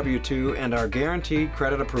just your W-2 and our guaranteed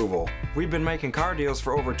credit approval. We've been making car deals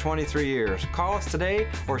for over 23 years. Call us today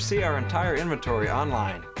or see our entire inventory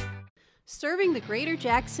online. Serving the greater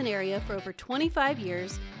Jackson area for over 25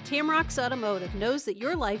 years, Tamrock's Automotive knows that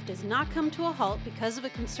your life does not come to a halt because of a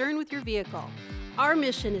concern with your vehicle. Our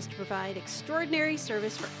mission is to provide extraordinary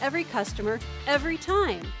service for every customer, every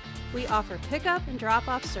time. We offer pickup and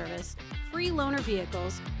drop-off service, free loaner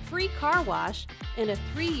vehicles, free car wash, and a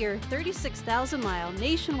 3-year, 36,000-mile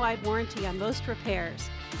nationwide warranty on most repairs.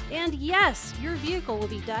 And yes, your vehicle will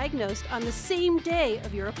be diagnosed on the same day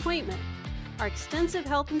of your appointment. Our extensive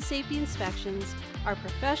health and safety inspections, our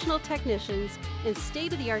professional technicians, and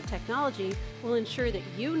state-of-the-art technology will ensure that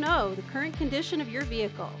you know the current condition of your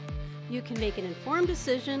vehicle. You can make an informed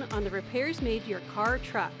decision on the repairs made to your car or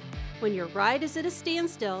truck. When your ride is at a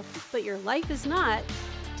standstill, but your life is not,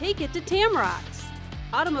 take it to Tamrock's.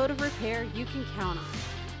 Automotive repair you can count on.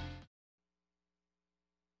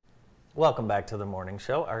 Welcome back to the morning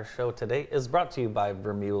show. Our show today is brought to you by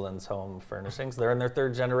Vermeulen's Home Furnishings. They're in their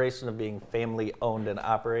 3rd generation of being family owned and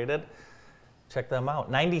operated. Check them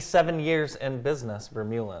out. 97 years in business,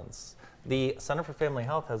 Vermeulen's. The Center for Family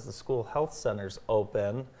Health has the school health centers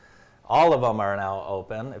open. All of them are now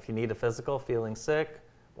open. If you need a physical, feeling sick,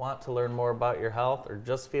 want to learn more about your health, or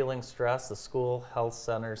just feeling stressed, the school health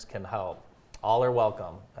centers can help. All are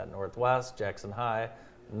welcome at Northwest, Jackson High,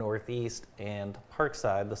 Northeast, and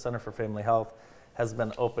Parkside. The Center for Family Health has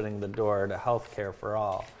been opening the door to health care for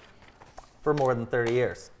all for more than 30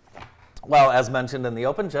 years. Well, as mentioned in the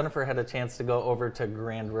open, Jennifer had a chance to go over to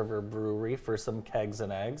Grand River Brewery for some kegs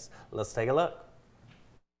and eggs. Let's take a look.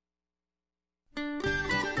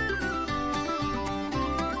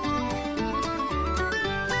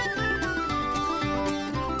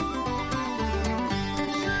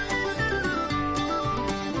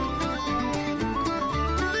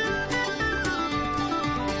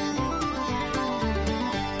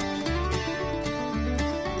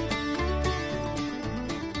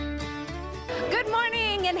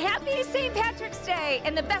 St. Patrick's Day,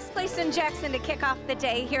 and the best place in Jackson to kick off the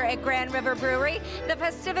day here at Grand River Brewery. The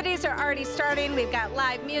festivities are already starting. We've got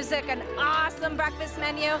live music, an awesome breakfast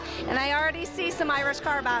menu, and I already see some Irish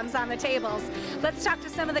car bombs on the tables. Let's talk to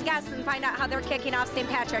some of the guests and find out how they're kicking off St.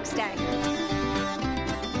 Patrick's Day.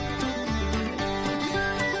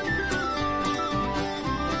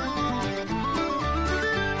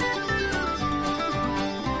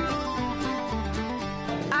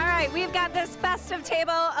 We've got this festive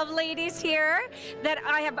table of ladies here that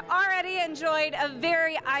I have already enjoyed a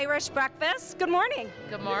very Irish breakfast. Good morning.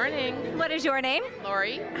 Good morning. What is your name?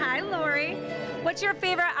 Lori. Hi, Lori. What's your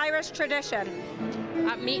favorite Irish tradition?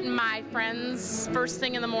 Meeting my friends first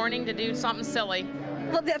thing in the morning to do something silly.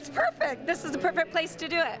 Well, that's perfect. This is the perfect place to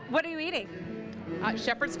do it. What are you eating?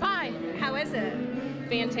 Shepherd's pie. How is it?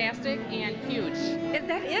 Fantastic and huge.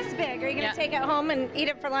 That is big. Are you going to take it home and eat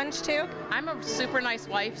it for lunch too? I'm a super nice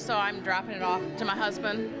wife, so I'm dropping it off to my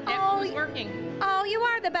husband. Who's working. Oh, you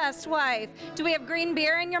are the best wife. Do we have green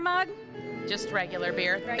beer in your mug? Just regular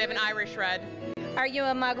beer. They have an Irish red. Are you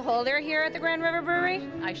a mug holder here at the Grand River Brewery?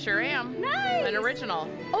 I sure am. Nice. An original.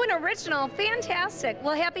 Oh, an original. Fantastic.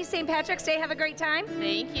 Well, happy St. Patrick's Day. Have a great time.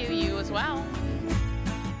 Thank you. You as well.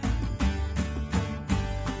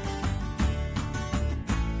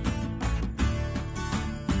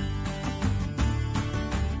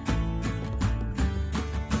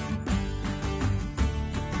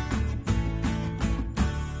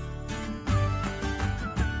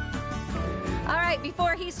 right,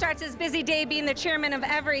 before he starts his busy day being the chairman of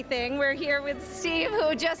everything, we're here with Steve,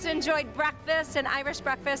 who just enjoyed breakfast, an Irish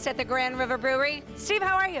breakfast at the Grand River Brewery. Steve,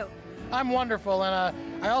 how are you? I'm wonderful, and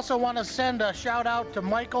I also want to send a shout out to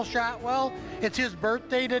Michael Shotwell. It's his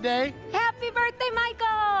birthday today. Happy birthday,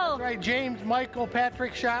 Michael! That's right, James Michael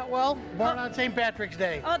Patrick Shotwell, born on St. Patrick's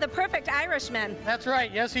Day. Oh, the perfect Irishman. That's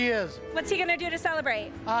right, yes he is. What's he gonna do to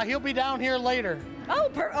celebrate? He'll be down here later.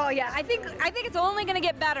 Oh, yeah, I think it's only gonna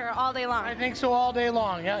get better all day long. I think so, all day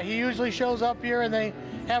long. Yeah, he usually shows up here and they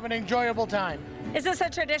have an enjoyable time. Is this a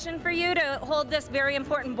tradition for you to hold this very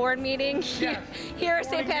important board meeting here at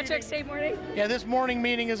St. Patrick's Day morning? Yeah, this morning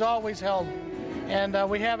meeting is always held. And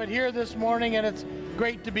we have it here this morning, and it's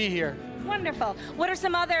great to be here. Wonderful. What are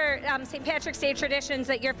some other St. Patrick's Day traditions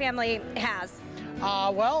that your family has?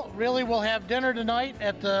 Well, really, we'll have dinner tonight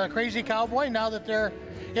at the Crazy Cowboy now that they're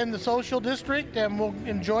in the social district, and we'll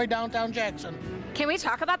enjoy downtown Jackson. Can we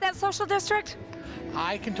talk about that social district?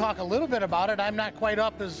 I can talk a little bit about it. I'm not quite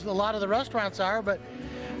up as a lot of the restaurants are, but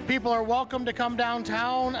people are welcome to come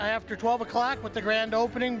downtown after 12 o'clock with the grand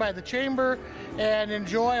opening by the Chamber and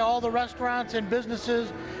enjoy all the restaurants and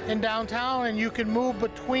businesses in downtown, and you can move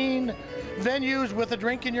between venues with a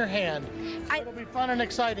drink in your hand. It'll be fun and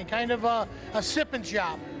exciting, kind of a sip and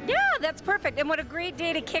shop. Yeah, that's perfect. And what a great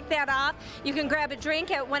day to kick that off. You can grab a drink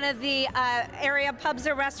at one of the area pubs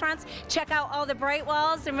or restaurants, check out all the bright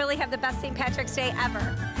walls, and really have the best St. Patrick's Day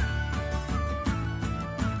ever.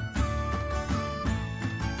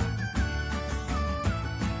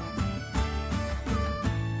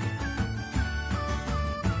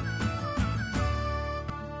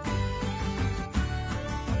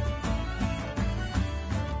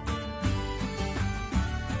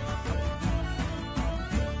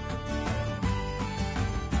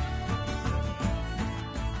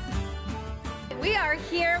 We are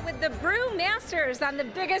here with the Brew Masters on the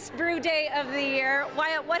biggest brew day of the year.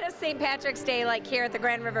 Wyatt, what is St. Patrick's Day like here at the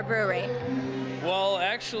Grand River Brewery? Well,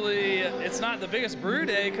 actually, it's not the biggest brew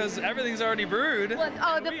day because everything's already brewed.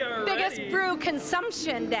 Well, the biggest brew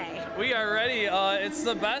consumption day. We are ready. It's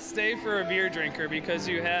the best day for a beer drinker because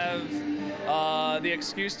you have the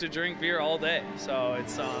excuse to drink beer all day. So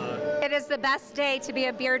it's. It is the best day to be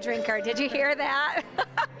a beer drinker. Did you hear that?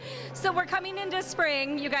 So we're coming into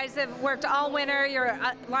spring. You guys have worked all winter. You're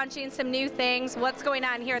launching some new things. What's going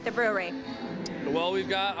on here at the brewery? Well, we've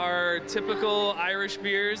got our typical Irish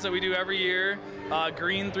beers that we do every year.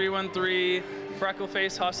 Green 313, Freckle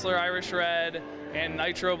Face Hustler Irish Red, and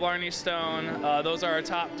Nitro Blarney Stone. Those are our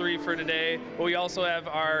top three for today. But we also have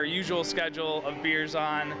our usual schedule of beers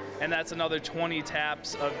on, and that's another 20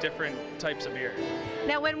 taps of different types of beer.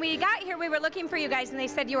 Now, when we got here, we were looking for you guys, and they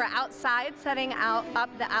said you were outside setting up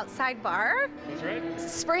the outside bar. That's right.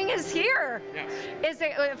 Spring is here. Yes. Is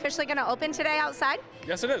it officially going to open today outside?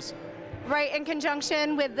 Yes, it is. Right, in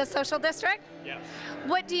conjunction with the social district? Yes.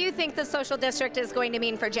 What do you think the social district is going to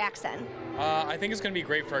mean for Jackson? I think it's going to be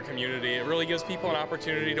great for our community. It really gives people an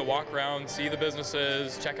opportunity to walk around, see the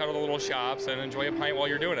businesses, check out all the little shops, and enjoy a pint while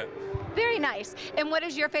you're doing it. Very nice. And what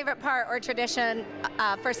is your favorite part or tradition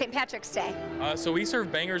for St. Patrick's Day? So we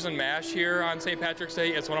serve bangers and mash here on St. Patrick's Day.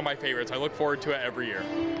 It's one of my favorites. I look forward to it every year.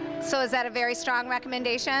 So is that a very strong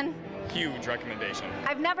recommendation? Huge recommendation.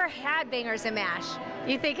 I've never had bangers and mash.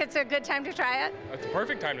 You think it's a good time to try it? It's the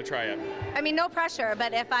perfect time to try it. I mean, no pressure,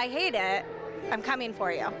 but if I hate it, I'm coming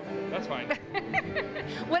for you. That's fine.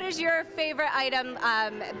 What is your favorite item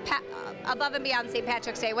above and beyond St.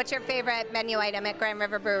 Patrick's Day? What's your favorite menu item at Grand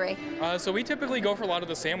River Brewery? So we typically go for a lot of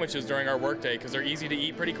the sandwiches during our workday because they're easy to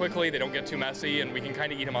eat pretty quickly, they don't get too messy, and we can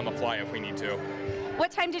kind of eat them on the fly if we need to.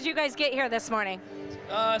 What time did you guys get here this morning?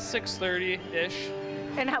 6:30-ish.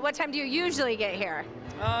 And what time do you usually get here?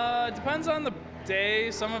 Depends on the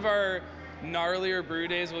day. Some of our gnarlier brew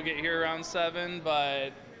days will get here around 7,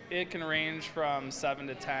 but it can range from 7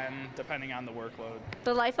 to 10 depending on the workload.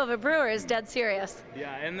 The life of a brewer is dead serious.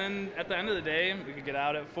 Yeah, and then at the end of the day, we could get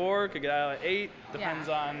out at 4, could get out at 8, depends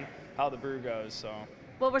on how the brew goes. So.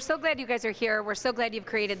 Well, we're so glad you guys are here. We're so glad you've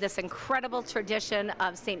created this incredible tradition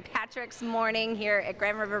of St. Patrick's morning here at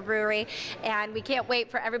Grand River Brewery. And we can't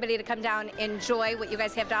wait for everybody to come down, enjoy what you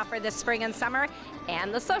guys have to offer this spring and summer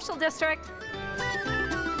and the social district.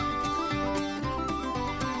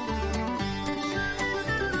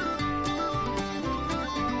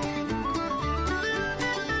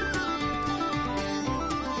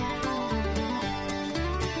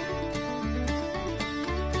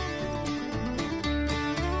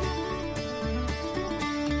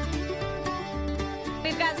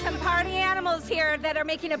 We've got some party animals here that are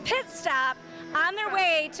making a pit stop on their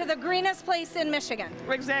way to the greenest place in Michigan.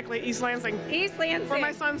 Exactly, East Lansing. East Lansing. For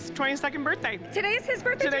my son's 22nd birthday. Today's his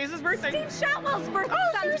birthday? Today's his birthday. Steve Shotwell's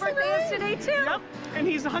son's birthday is today too? Yep, and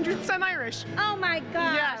he's 100% Irish. Oh my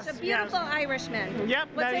gosh, yes, a beautiful Irishman. Yep,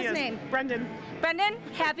 What's his name? Brendan. Brendan,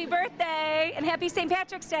 happy birthday and happy St.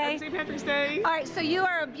 Patrick's Day. Happy St. Patrick's Day. All right, so you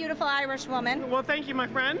are a beautiful Irish woman. Well, thank you, my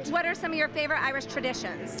friend. What are some of your favorite Irish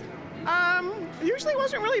traditions? Usually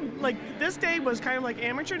wasn't really, like, this day was kind of like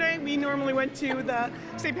amateur day. We normally went to the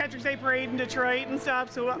St. Patrick's Day parade in Detroit and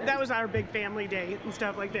stuff, so that was our big family day and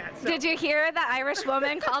stuff like that. So. Did you hear the Irish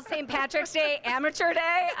woman call St. Patrick's Day amateur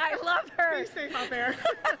day? I love her. Be safe out there.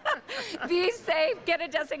 Be safe, get a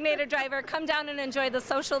designated driver, come down and enjoy the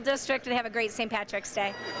social district and have a great St. Patrick's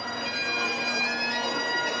Day.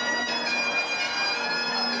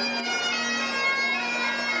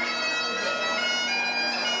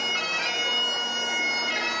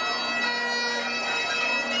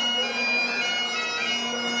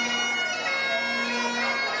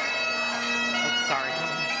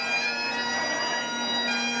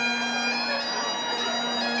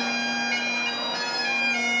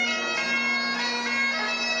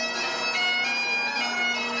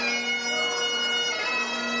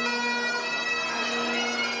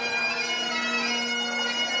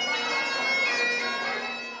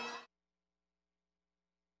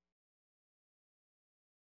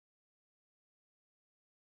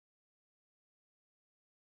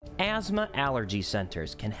 Asthma Allergy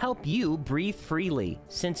Centers can help you breathe freely.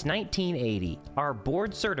 Since 1980, our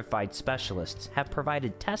board-certified specialists have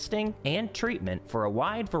provided testing and treatment for a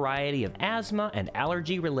wide variety of asthma and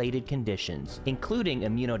allergy-related conditions, including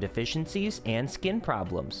immunodeficiencies and skin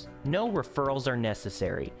problems. No referrals are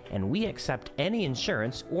necessary, and we accept any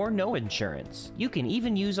insurance or no insurance. You can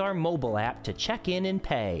even use our mobile app to check in and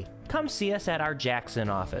pay. Come see us at our Jackson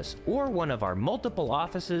office or one of our multiple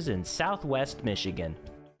offices in Southwest Michigan.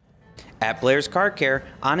 At Blair's Car Care,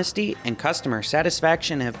 honesty and customer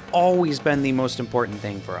satisfaction have always been the most important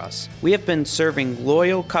thing for us. We have been serving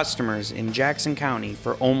loyal customers in Jackson County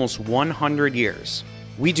for almost 100 years.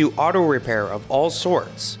 We do auto repair of all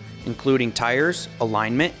sorts, including tires,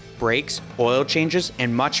 alignment, brakes, oil changes,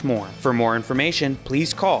 and much more. For more information,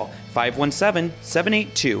 please call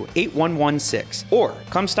 517-782-8116 or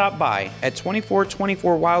come stop by at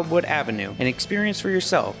 2424 Wildwood Avenue and experience for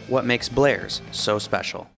yourself what makes Blair's so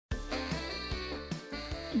special.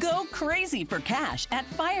 Go crazy for cash at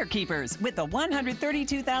Firekeepers with the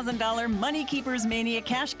 $132,000 Money Keepers Mania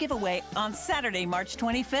cash giveaway on Saturday, March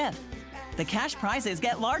 25th. The cash prizes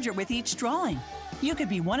get larger with each drawing. You could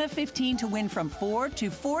be one of 15 to win from $4,000 to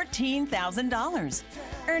 $14,000.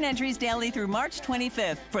 Earn entries daily through March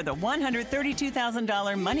 25th for the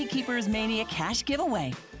 $132,000 Money Keepers Mania cash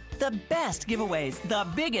giveaway. The best giveaways, the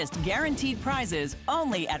biggest guaranteed prizes,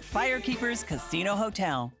 only at Firekeepers Casino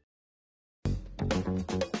Hotel.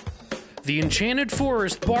 The Enchanted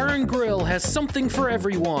Forest Bar and Grill has something for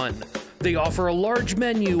everyone. They offer a large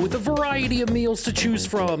menu with a variety of meals to choose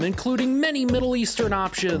from, including many Middle Eastern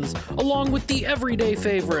options, along with the everyday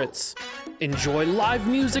favorites. Enjoy live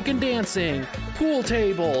music and dancing, pool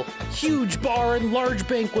table, huge bar and large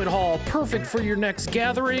banquet hall, perfect for your next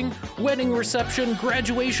gathering, wedding reception,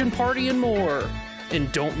 graduation party, and more.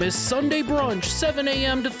 And don't miss Sunday brunch, 7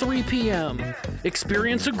 a.m. to 3 p.m.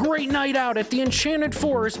 Experience a great night out at the Enchanted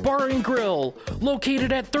Forest Bar and Grill,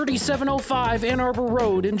 located at 3705 Ann Arbor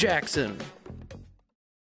Road in Jackson.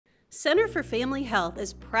 Center for Family Health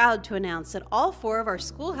is proud to announce that all 4 of our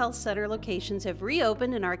school health center locations have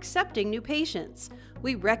reopened and are accepting new patients.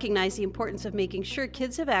 We recognize the importance of making sure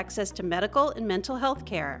kids have access to medical and mental health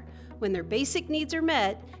care. When their basic needs are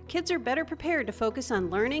met, kids are better prepared to focus on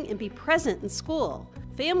learning and be present in school.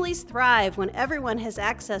 Families thrive when everyone has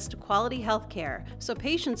access to quality health care, so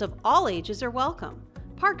patients of all ages are welcome.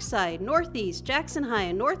 Parkside, Northeast, Jackson High,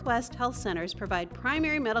 and Northwest Health Centers provide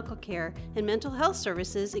primary medical care and mental health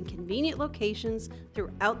services in convenient locations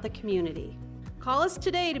throughout the community. Call us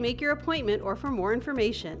today to make your appointment or for more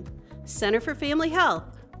information. Center for Family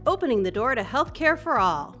Health, opening the door to health care for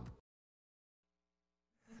all.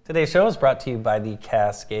 Today's show is brought to you by the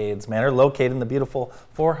Cascades Manor, located in the beautiful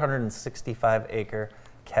 465-acre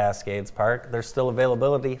Cascades Park. There's still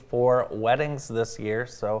availability for weddings this year,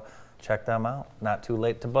 so check them out. Not too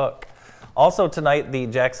late to book. Also tonight, the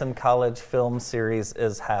Jackson College Film Series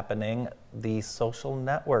is happening. The Social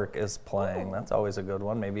Network is playing. That's always a good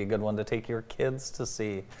one. Maybe a good one to take your kids to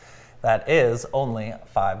see. That is only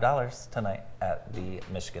 $5 tonight at the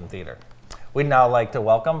Michigan Theater. We'd now like to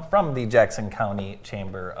welcome from the Jackson County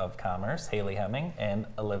Chamber of Commerce, Haley Hemming and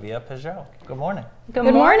Olivia Peugeot. Good morning.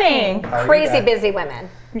 Good morning. How are you Crazy guys? busy women.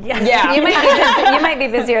 Yeah. You might be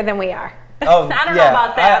busier than we are. Oh, I don't yeah, know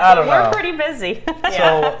about that, I but don't we're know. pretty busy.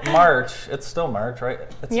 So March, it's still March, right?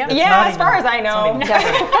 It's, Yeah. it's Yeah, not as far as I know. it's not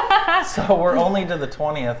even- So we're only to the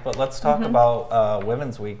 20th, but let's talk about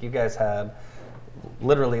Women's Week. You guys had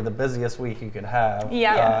literally the busiest week you could have.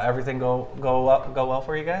 Yeah. Everything go well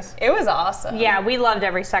for you guys? It was awesome. Yeah, we loved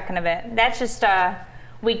every second of it. That's just a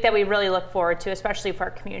week that we really look forward to, especially for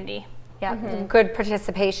our community. Yeah, good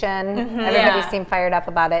participation. Everybody seemed fired up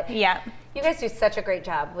about it. Yeah. You guys do such a great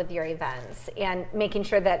job with your events and making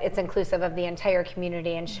sure that it's inclusive of the entire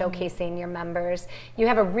community and showcasing your members. You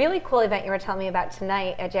have a really cool event you were telling me about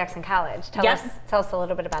tonight at Jackson College. Tell us a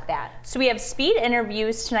little bit about that. So we have speed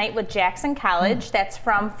interviews tonight with Jackson College. That's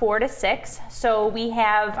from 4 to 6. So we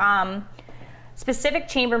have specific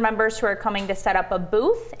chamber members who are coming to set up a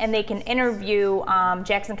booth, and they can interview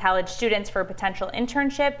Jackson College students for a potential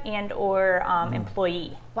internship and or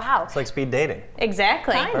employee. Wow. It's like speed dating.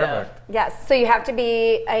 Exactly. Perfect. Yes, so you have to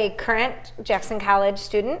be a current Jackson College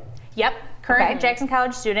student? Yep, current Jackson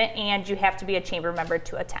College student, and you have to be a chamber member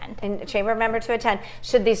to attend. And a chamber member to attend.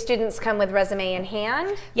 Should these students come with resume in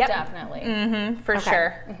hand? Yep. Definitely. For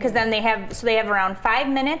sure. Because then they have around 5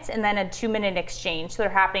 minutes and then a 2-minute exchange. So they're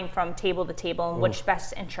hopping from table to table, and which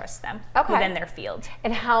best interests them within their field.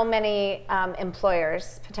 And how many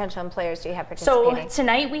potential employers do you have So participating?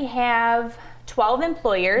 tonight we have 12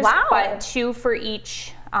 employers, but 2 for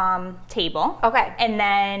each table. Okay. And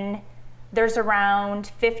then there's around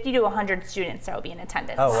 50 to 100 students that will be in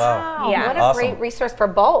attendance. Oh, wow. Yeah. What a great resource for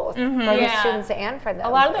both, for the Yeah. students and for them. A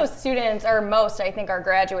lot of those students, or most, I think, are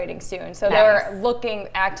graduating soon. So they're looking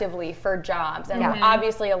actively for jobs. And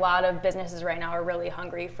obviously a lot of businesses right now are really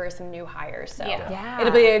hungry for some new hires. So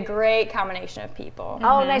it'll be a great combination of people.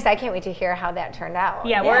 Oh, nice. I can't wait to hear how that turned out.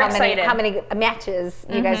 Yeah, we're excited. How many matches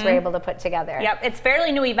you guys were able to put together. Yep, it's a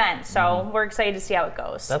fairly new event, so we're excited to see how it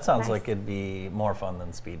goes. That sounds like it'd be more fun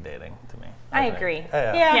than speed dating to me. I agree.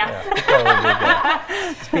 Yeah. That would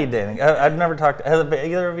be good. Speed dating. I've never talked. Have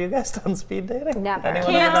either of you guys done speed dating? Never.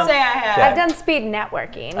 Anyone Can't ever done? say I have. Okay. I've done speed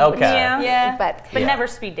networking. Okay. But never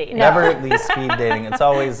speed dating. Never these speed dating. It's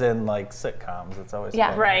always in like sitcoms. It's always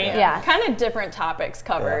fun. Kind of different topics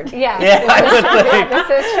covered. Yeah.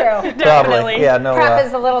 This is true. Probably. Yeah. No. Prep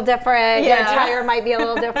is a little different. Your Yeah. attire might be a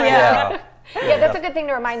little different. Yeah. Yeah, that's a good thing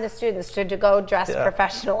to remind the students to go dress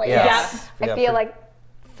professionally. Yes. I Yeah. feel like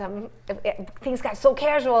things got so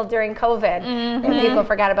casual during COVID and people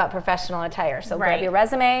forgot about professional attire. So grab your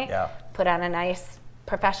resume, put on a nice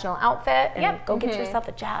professional outfit, and go get yourself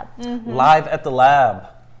a job. Live at the lab.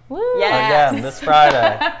 Yes. Again this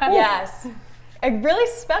Friday. Yes. A really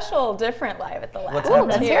special, different Live at the Lab. What's happening?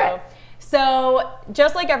 Let's hear it. So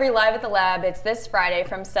just like every Live at the Lab, it's this Friday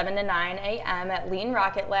from 7 to 9 a.m. at Lean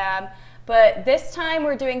Rocket Lab. But this time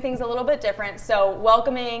we're doing things a little bit different. So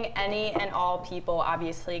welcoming any and all people,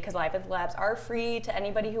 obviously, because Live at the Labs are free to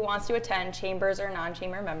anybody who wants to attend, chambers or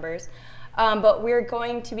non-chamber members. But we're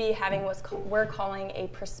going to be having what we're calling a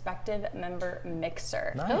prospective member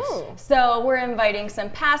mixer. Nice. Ooh. So we're inviting some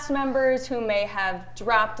past members who may have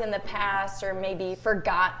dropped in the past or maybe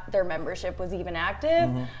forgot their membership was even active.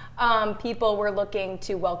 People we're looking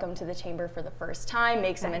to welcome to the chamber for the first time,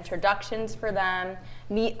 make some introductions for them,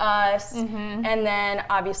 meet us, and then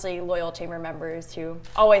obviously loyal chamber members who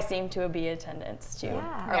always seem to be in attendance to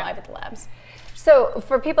our Live at the Labs. So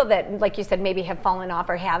for people that, like you said, maybe have fallen off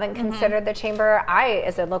or haven't considered the chamber, I,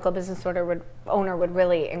 as a local business owner, would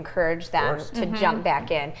really encourage them to jump back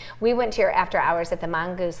in. We went to your after hours at the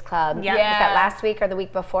Mongoose Club. Was that last week or the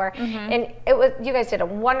week before? And it was, you guys did a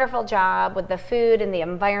wonderful job with the food and the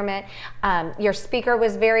environment. Your speaker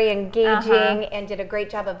was very engaging and did a great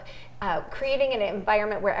job of creating an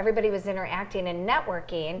environment where everybody was interacting and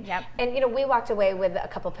networking. And we walked away with a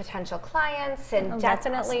couple potential clients and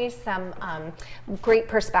definitely some great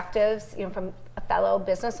perspectives, from fellow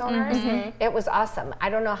business owners. It was awesome. I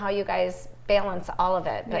don't know how you guys balance all of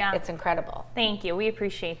it, but it's incredible. Thank you. We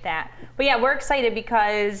appreciate that. But yeah, we're excited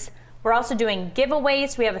because we're also doing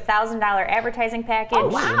giveaways. We have a $1,000 advertising package. Oh,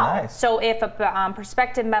 wow. Nice. So if a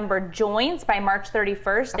prospective member joins by March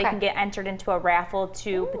 31st, they can get entered into a raffle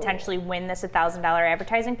to potentially win this $1,000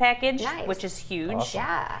 advertising package, which is huge.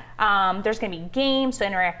 Awesome. There's going to be games, so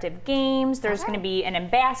interactive games. There's going to be an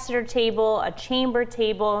ambassador table, a chamber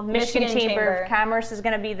table. Michigan Chamber of Commerce is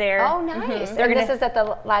going to be there. Oh, nice. And this is at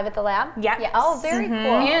the Live at the Lab? Yeah. Yes. Oh, very cool.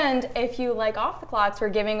 And if you like Off the Clocks, we're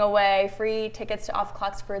giving away free tickets to Off the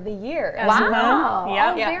Clocks for the year. years. Wow.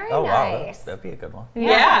 Yeah. Oh, very Oh, wow. nice. That'd be a good one.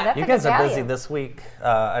 Yeah. That's You a guys good are busy value. this week.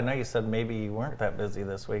 I know you said maybe you weren't that busy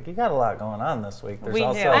this week. You got a lot going on this week. There's We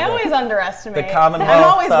also do. I the- always underestimate. The Commonwealth. I'm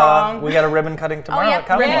always wrong. We got a ribbon cutting tomorrow Oh, at yeah,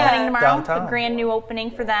 Commonwealth ribbon cutting tomorrow. downtown. A grand new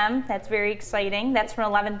opening for them. That's very exciting. That's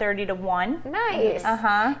from 11:30 to 1. Nice.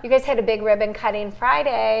 Uh-huh. You guys had a big ribbon cutting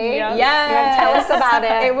Friday. Yeah. Yes. You want to tell us about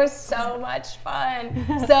it? It was so much fun.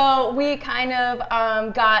 So we kind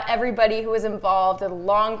of got everybody who was involved, a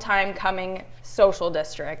long time coming social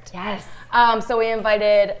district. Yes. So we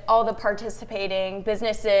invited all the participating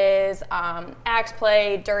businesses, Axe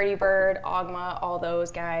Play, Dirty Bird, Ogma, all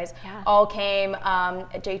those guys all came.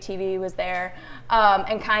 JTV was there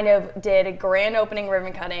and kind of did a grand opening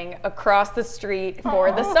ribbon cutting across the street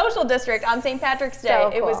for the social district on St. Patrick's Day.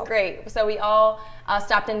 So It was cool. great. So we all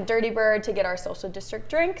stopped in Dirty Bird to get our social district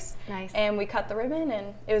drinks. Nice. And we cut the ribbon,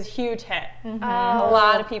 and it was a huge hit. Oh. A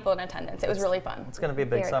lot of people in attendance. It was really fun. It's going to be a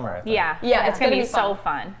big Very summer, cool. I think. Yeah. Yeah, It's going to be so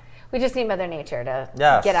fun. We just need Mother Nature to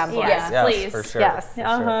Yes. get on board. Yes, please. for sure. Yes. for sure.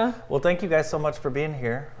 Uh-huh. Well, thank you guys so much for being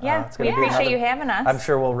here. Yeah, it's we gonna be appreciate another- you having us. I'm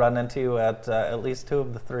sure we'll run into you at least 2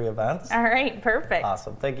 of the 3 events. All right, perfect.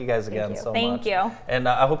 Awesome. Thank you guys again so much. Thank you. And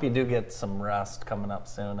I hope you do get some rest coming up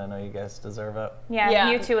soon. I know you guys deserve it. Yeah,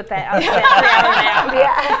 you too with that 3-hour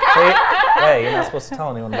nap. Hey, you're not supposed to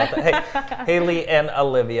tell anyone about that. Hey, Haley and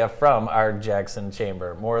Olivia from our Jackson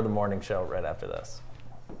Chamber. More of the morning show right after this.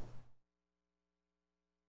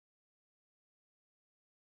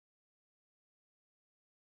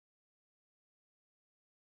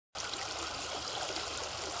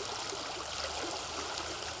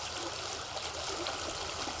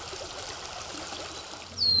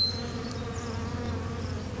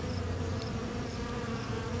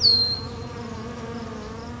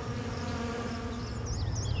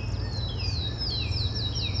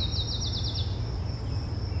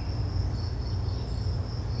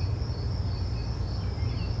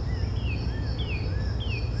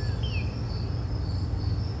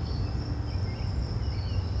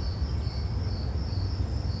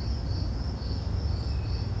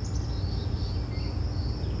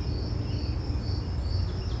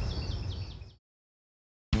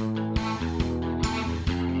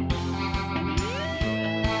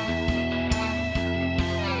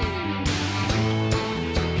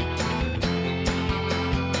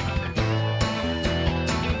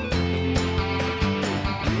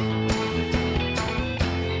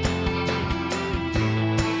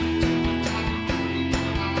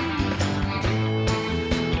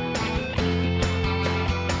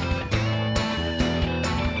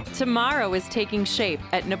 Tomorrow is taking shape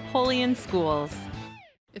at Napoleon Schools.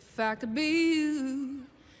 If I could be you,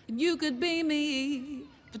 and you could be me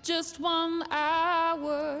for just 1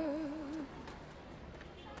 hour.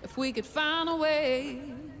 If we could find a way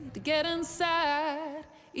to get inside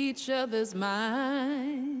each other's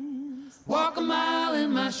minds. Walk a mile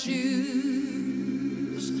in my shoes.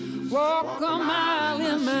 Walk a mile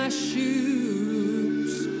in my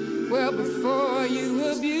shoes. Well, before you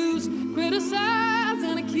abuse, criticize,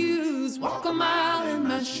 and accuse. Walk a mile in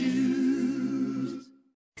my shoes.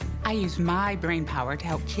 I use my brain power to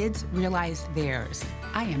help kids realize theirs.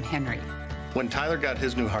 I am Henry. When Tyler got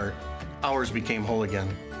his new heart, ours became whole again.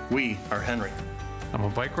 We are Henry. I'm a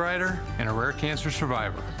bike rider and a rare cancer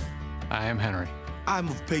survivor. I am Henry. I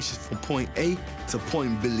move patients from point A to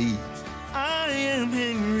point B. I am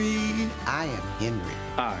Henry. I am Henry.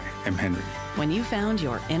 I am Henry. When you found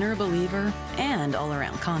your inner believer and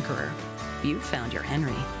all-around conqueror, you found your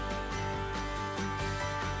Henry.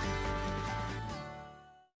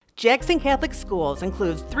 Jackson Catholic Schools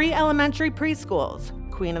includes 3 elementary preschools,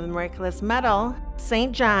 Queen of the Miraculous Medal,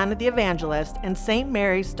 St. John the Evangelist, and St.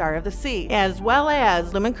 Mary's Star of the Sea, as well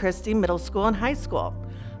as Lumen Christi Middle School and High School.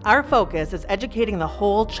 Our focus is educating the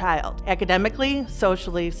whole child, academically,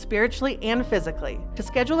 socially, spiritually, and physically. To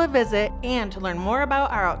schedule a visit and to learn more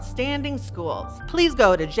about our outstanding schools, please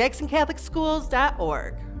go to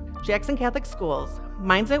jacksoncatholicschools.org. Jackson Catholic Schools,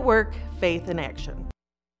 minds at work, faith in action.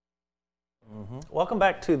 Welcome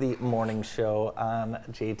back to the morning show on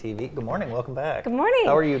JTV. Good morning. Welcome back. Good morning.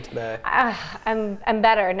 How are you today? I'm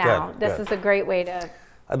better now. Good, This good. is a great way to.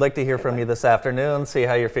 I'd like to hear from you this afternoon, see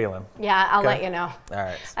how you're feeling. Yeah, I'll Okay? let you know. All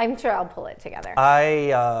right. I'm sure I'll pull it together.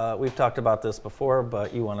 We've talked about this before,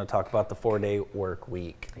 but you want to talk about the 4-day work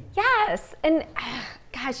week. Yes, and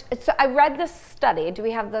gosh, so I read this study. Do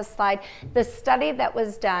we have the slide? The study that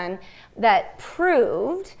was done that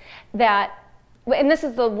proved that, and this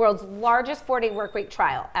is the world's largest 4-day work week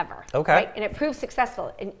trial ever. Okay. Right? And it proved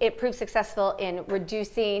successful. And it proved successful in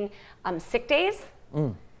reducing sick days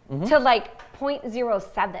to like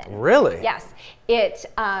 0.07. Really? Yes. It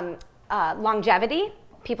longevity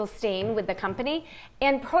people staying with the company,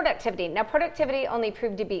 and productivity. Now, productivity only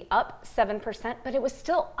proved to be up 7%, but it was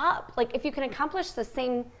still up. Like, if you can accomplish the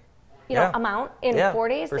same amount in 4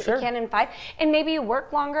 days that you can in 5, and maybe you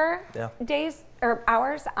work longer days or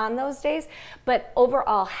hours on those days, but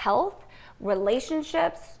overall health,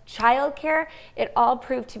 relationships, childcare, it all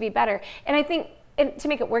proved to be better. And I think to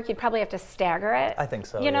make it work, you'd probably have to stagger it. I think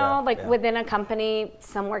so. Within a company,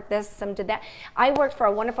 some worked this, some did that. I worked for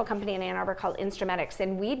a wonderful company in Ann Arbor called Instrumetics,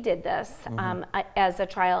 and we did this as a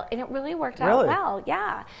trial, and it really worked out well.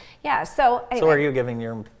 Yeah. So anyway. So are you giving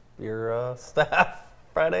your staff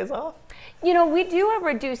Fridays off? We do a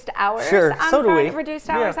reduced hours reduced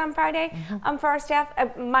hours on Friday for our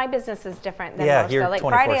staff. My business is different than most. So like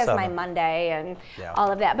Friday is my Monday and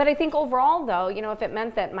all of that. But I think overall though, if it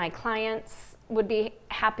meant that my clients would be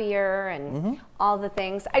happier and all the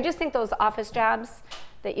things. I just think those office jobs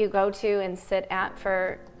that you go to and sit at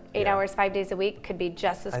for 8 hours, 5 days a week could be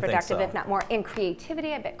just as productive, if not more. And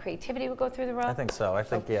creativity, I bet creativity would go through the roof. I think so. I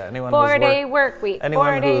think, anyone 4-day work week.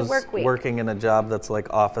 Anyone 4-day who's work week. working in a job that's like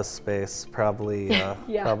office space probably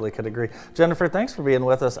probably could agree. Jennifer, thanks for being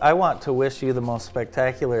with us. I want to wish you the most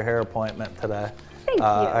spectacular hair appointment today. Thank you.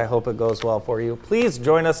 I hope it goes well for you. Please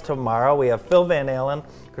join us tomorrow. We have Phil Van Allen,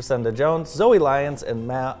 Crescenda Jones, Zoe Lyons, and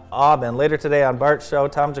Matt Aubin. Later today on Bart's Show,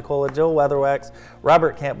 Tom Jacola, Jill Weatherwax,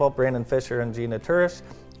 Robert Campbell, Brandon Fisher, and Gina Turish,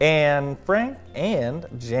 and Frank and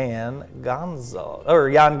Jan Gansel,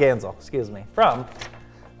 from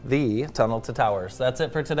the Tunnel to Towers. That's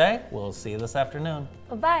it for today. We'll see you this afternoon.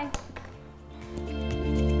 Bye-bye.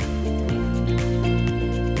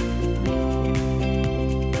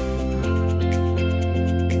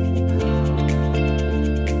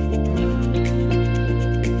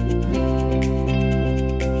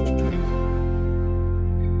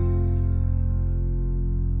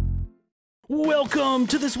 Welcome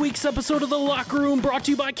to this week's episode of The Locker Room, brought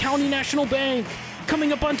to you by County National Bank.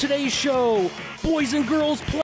 Coming up on today's show, boys and girls play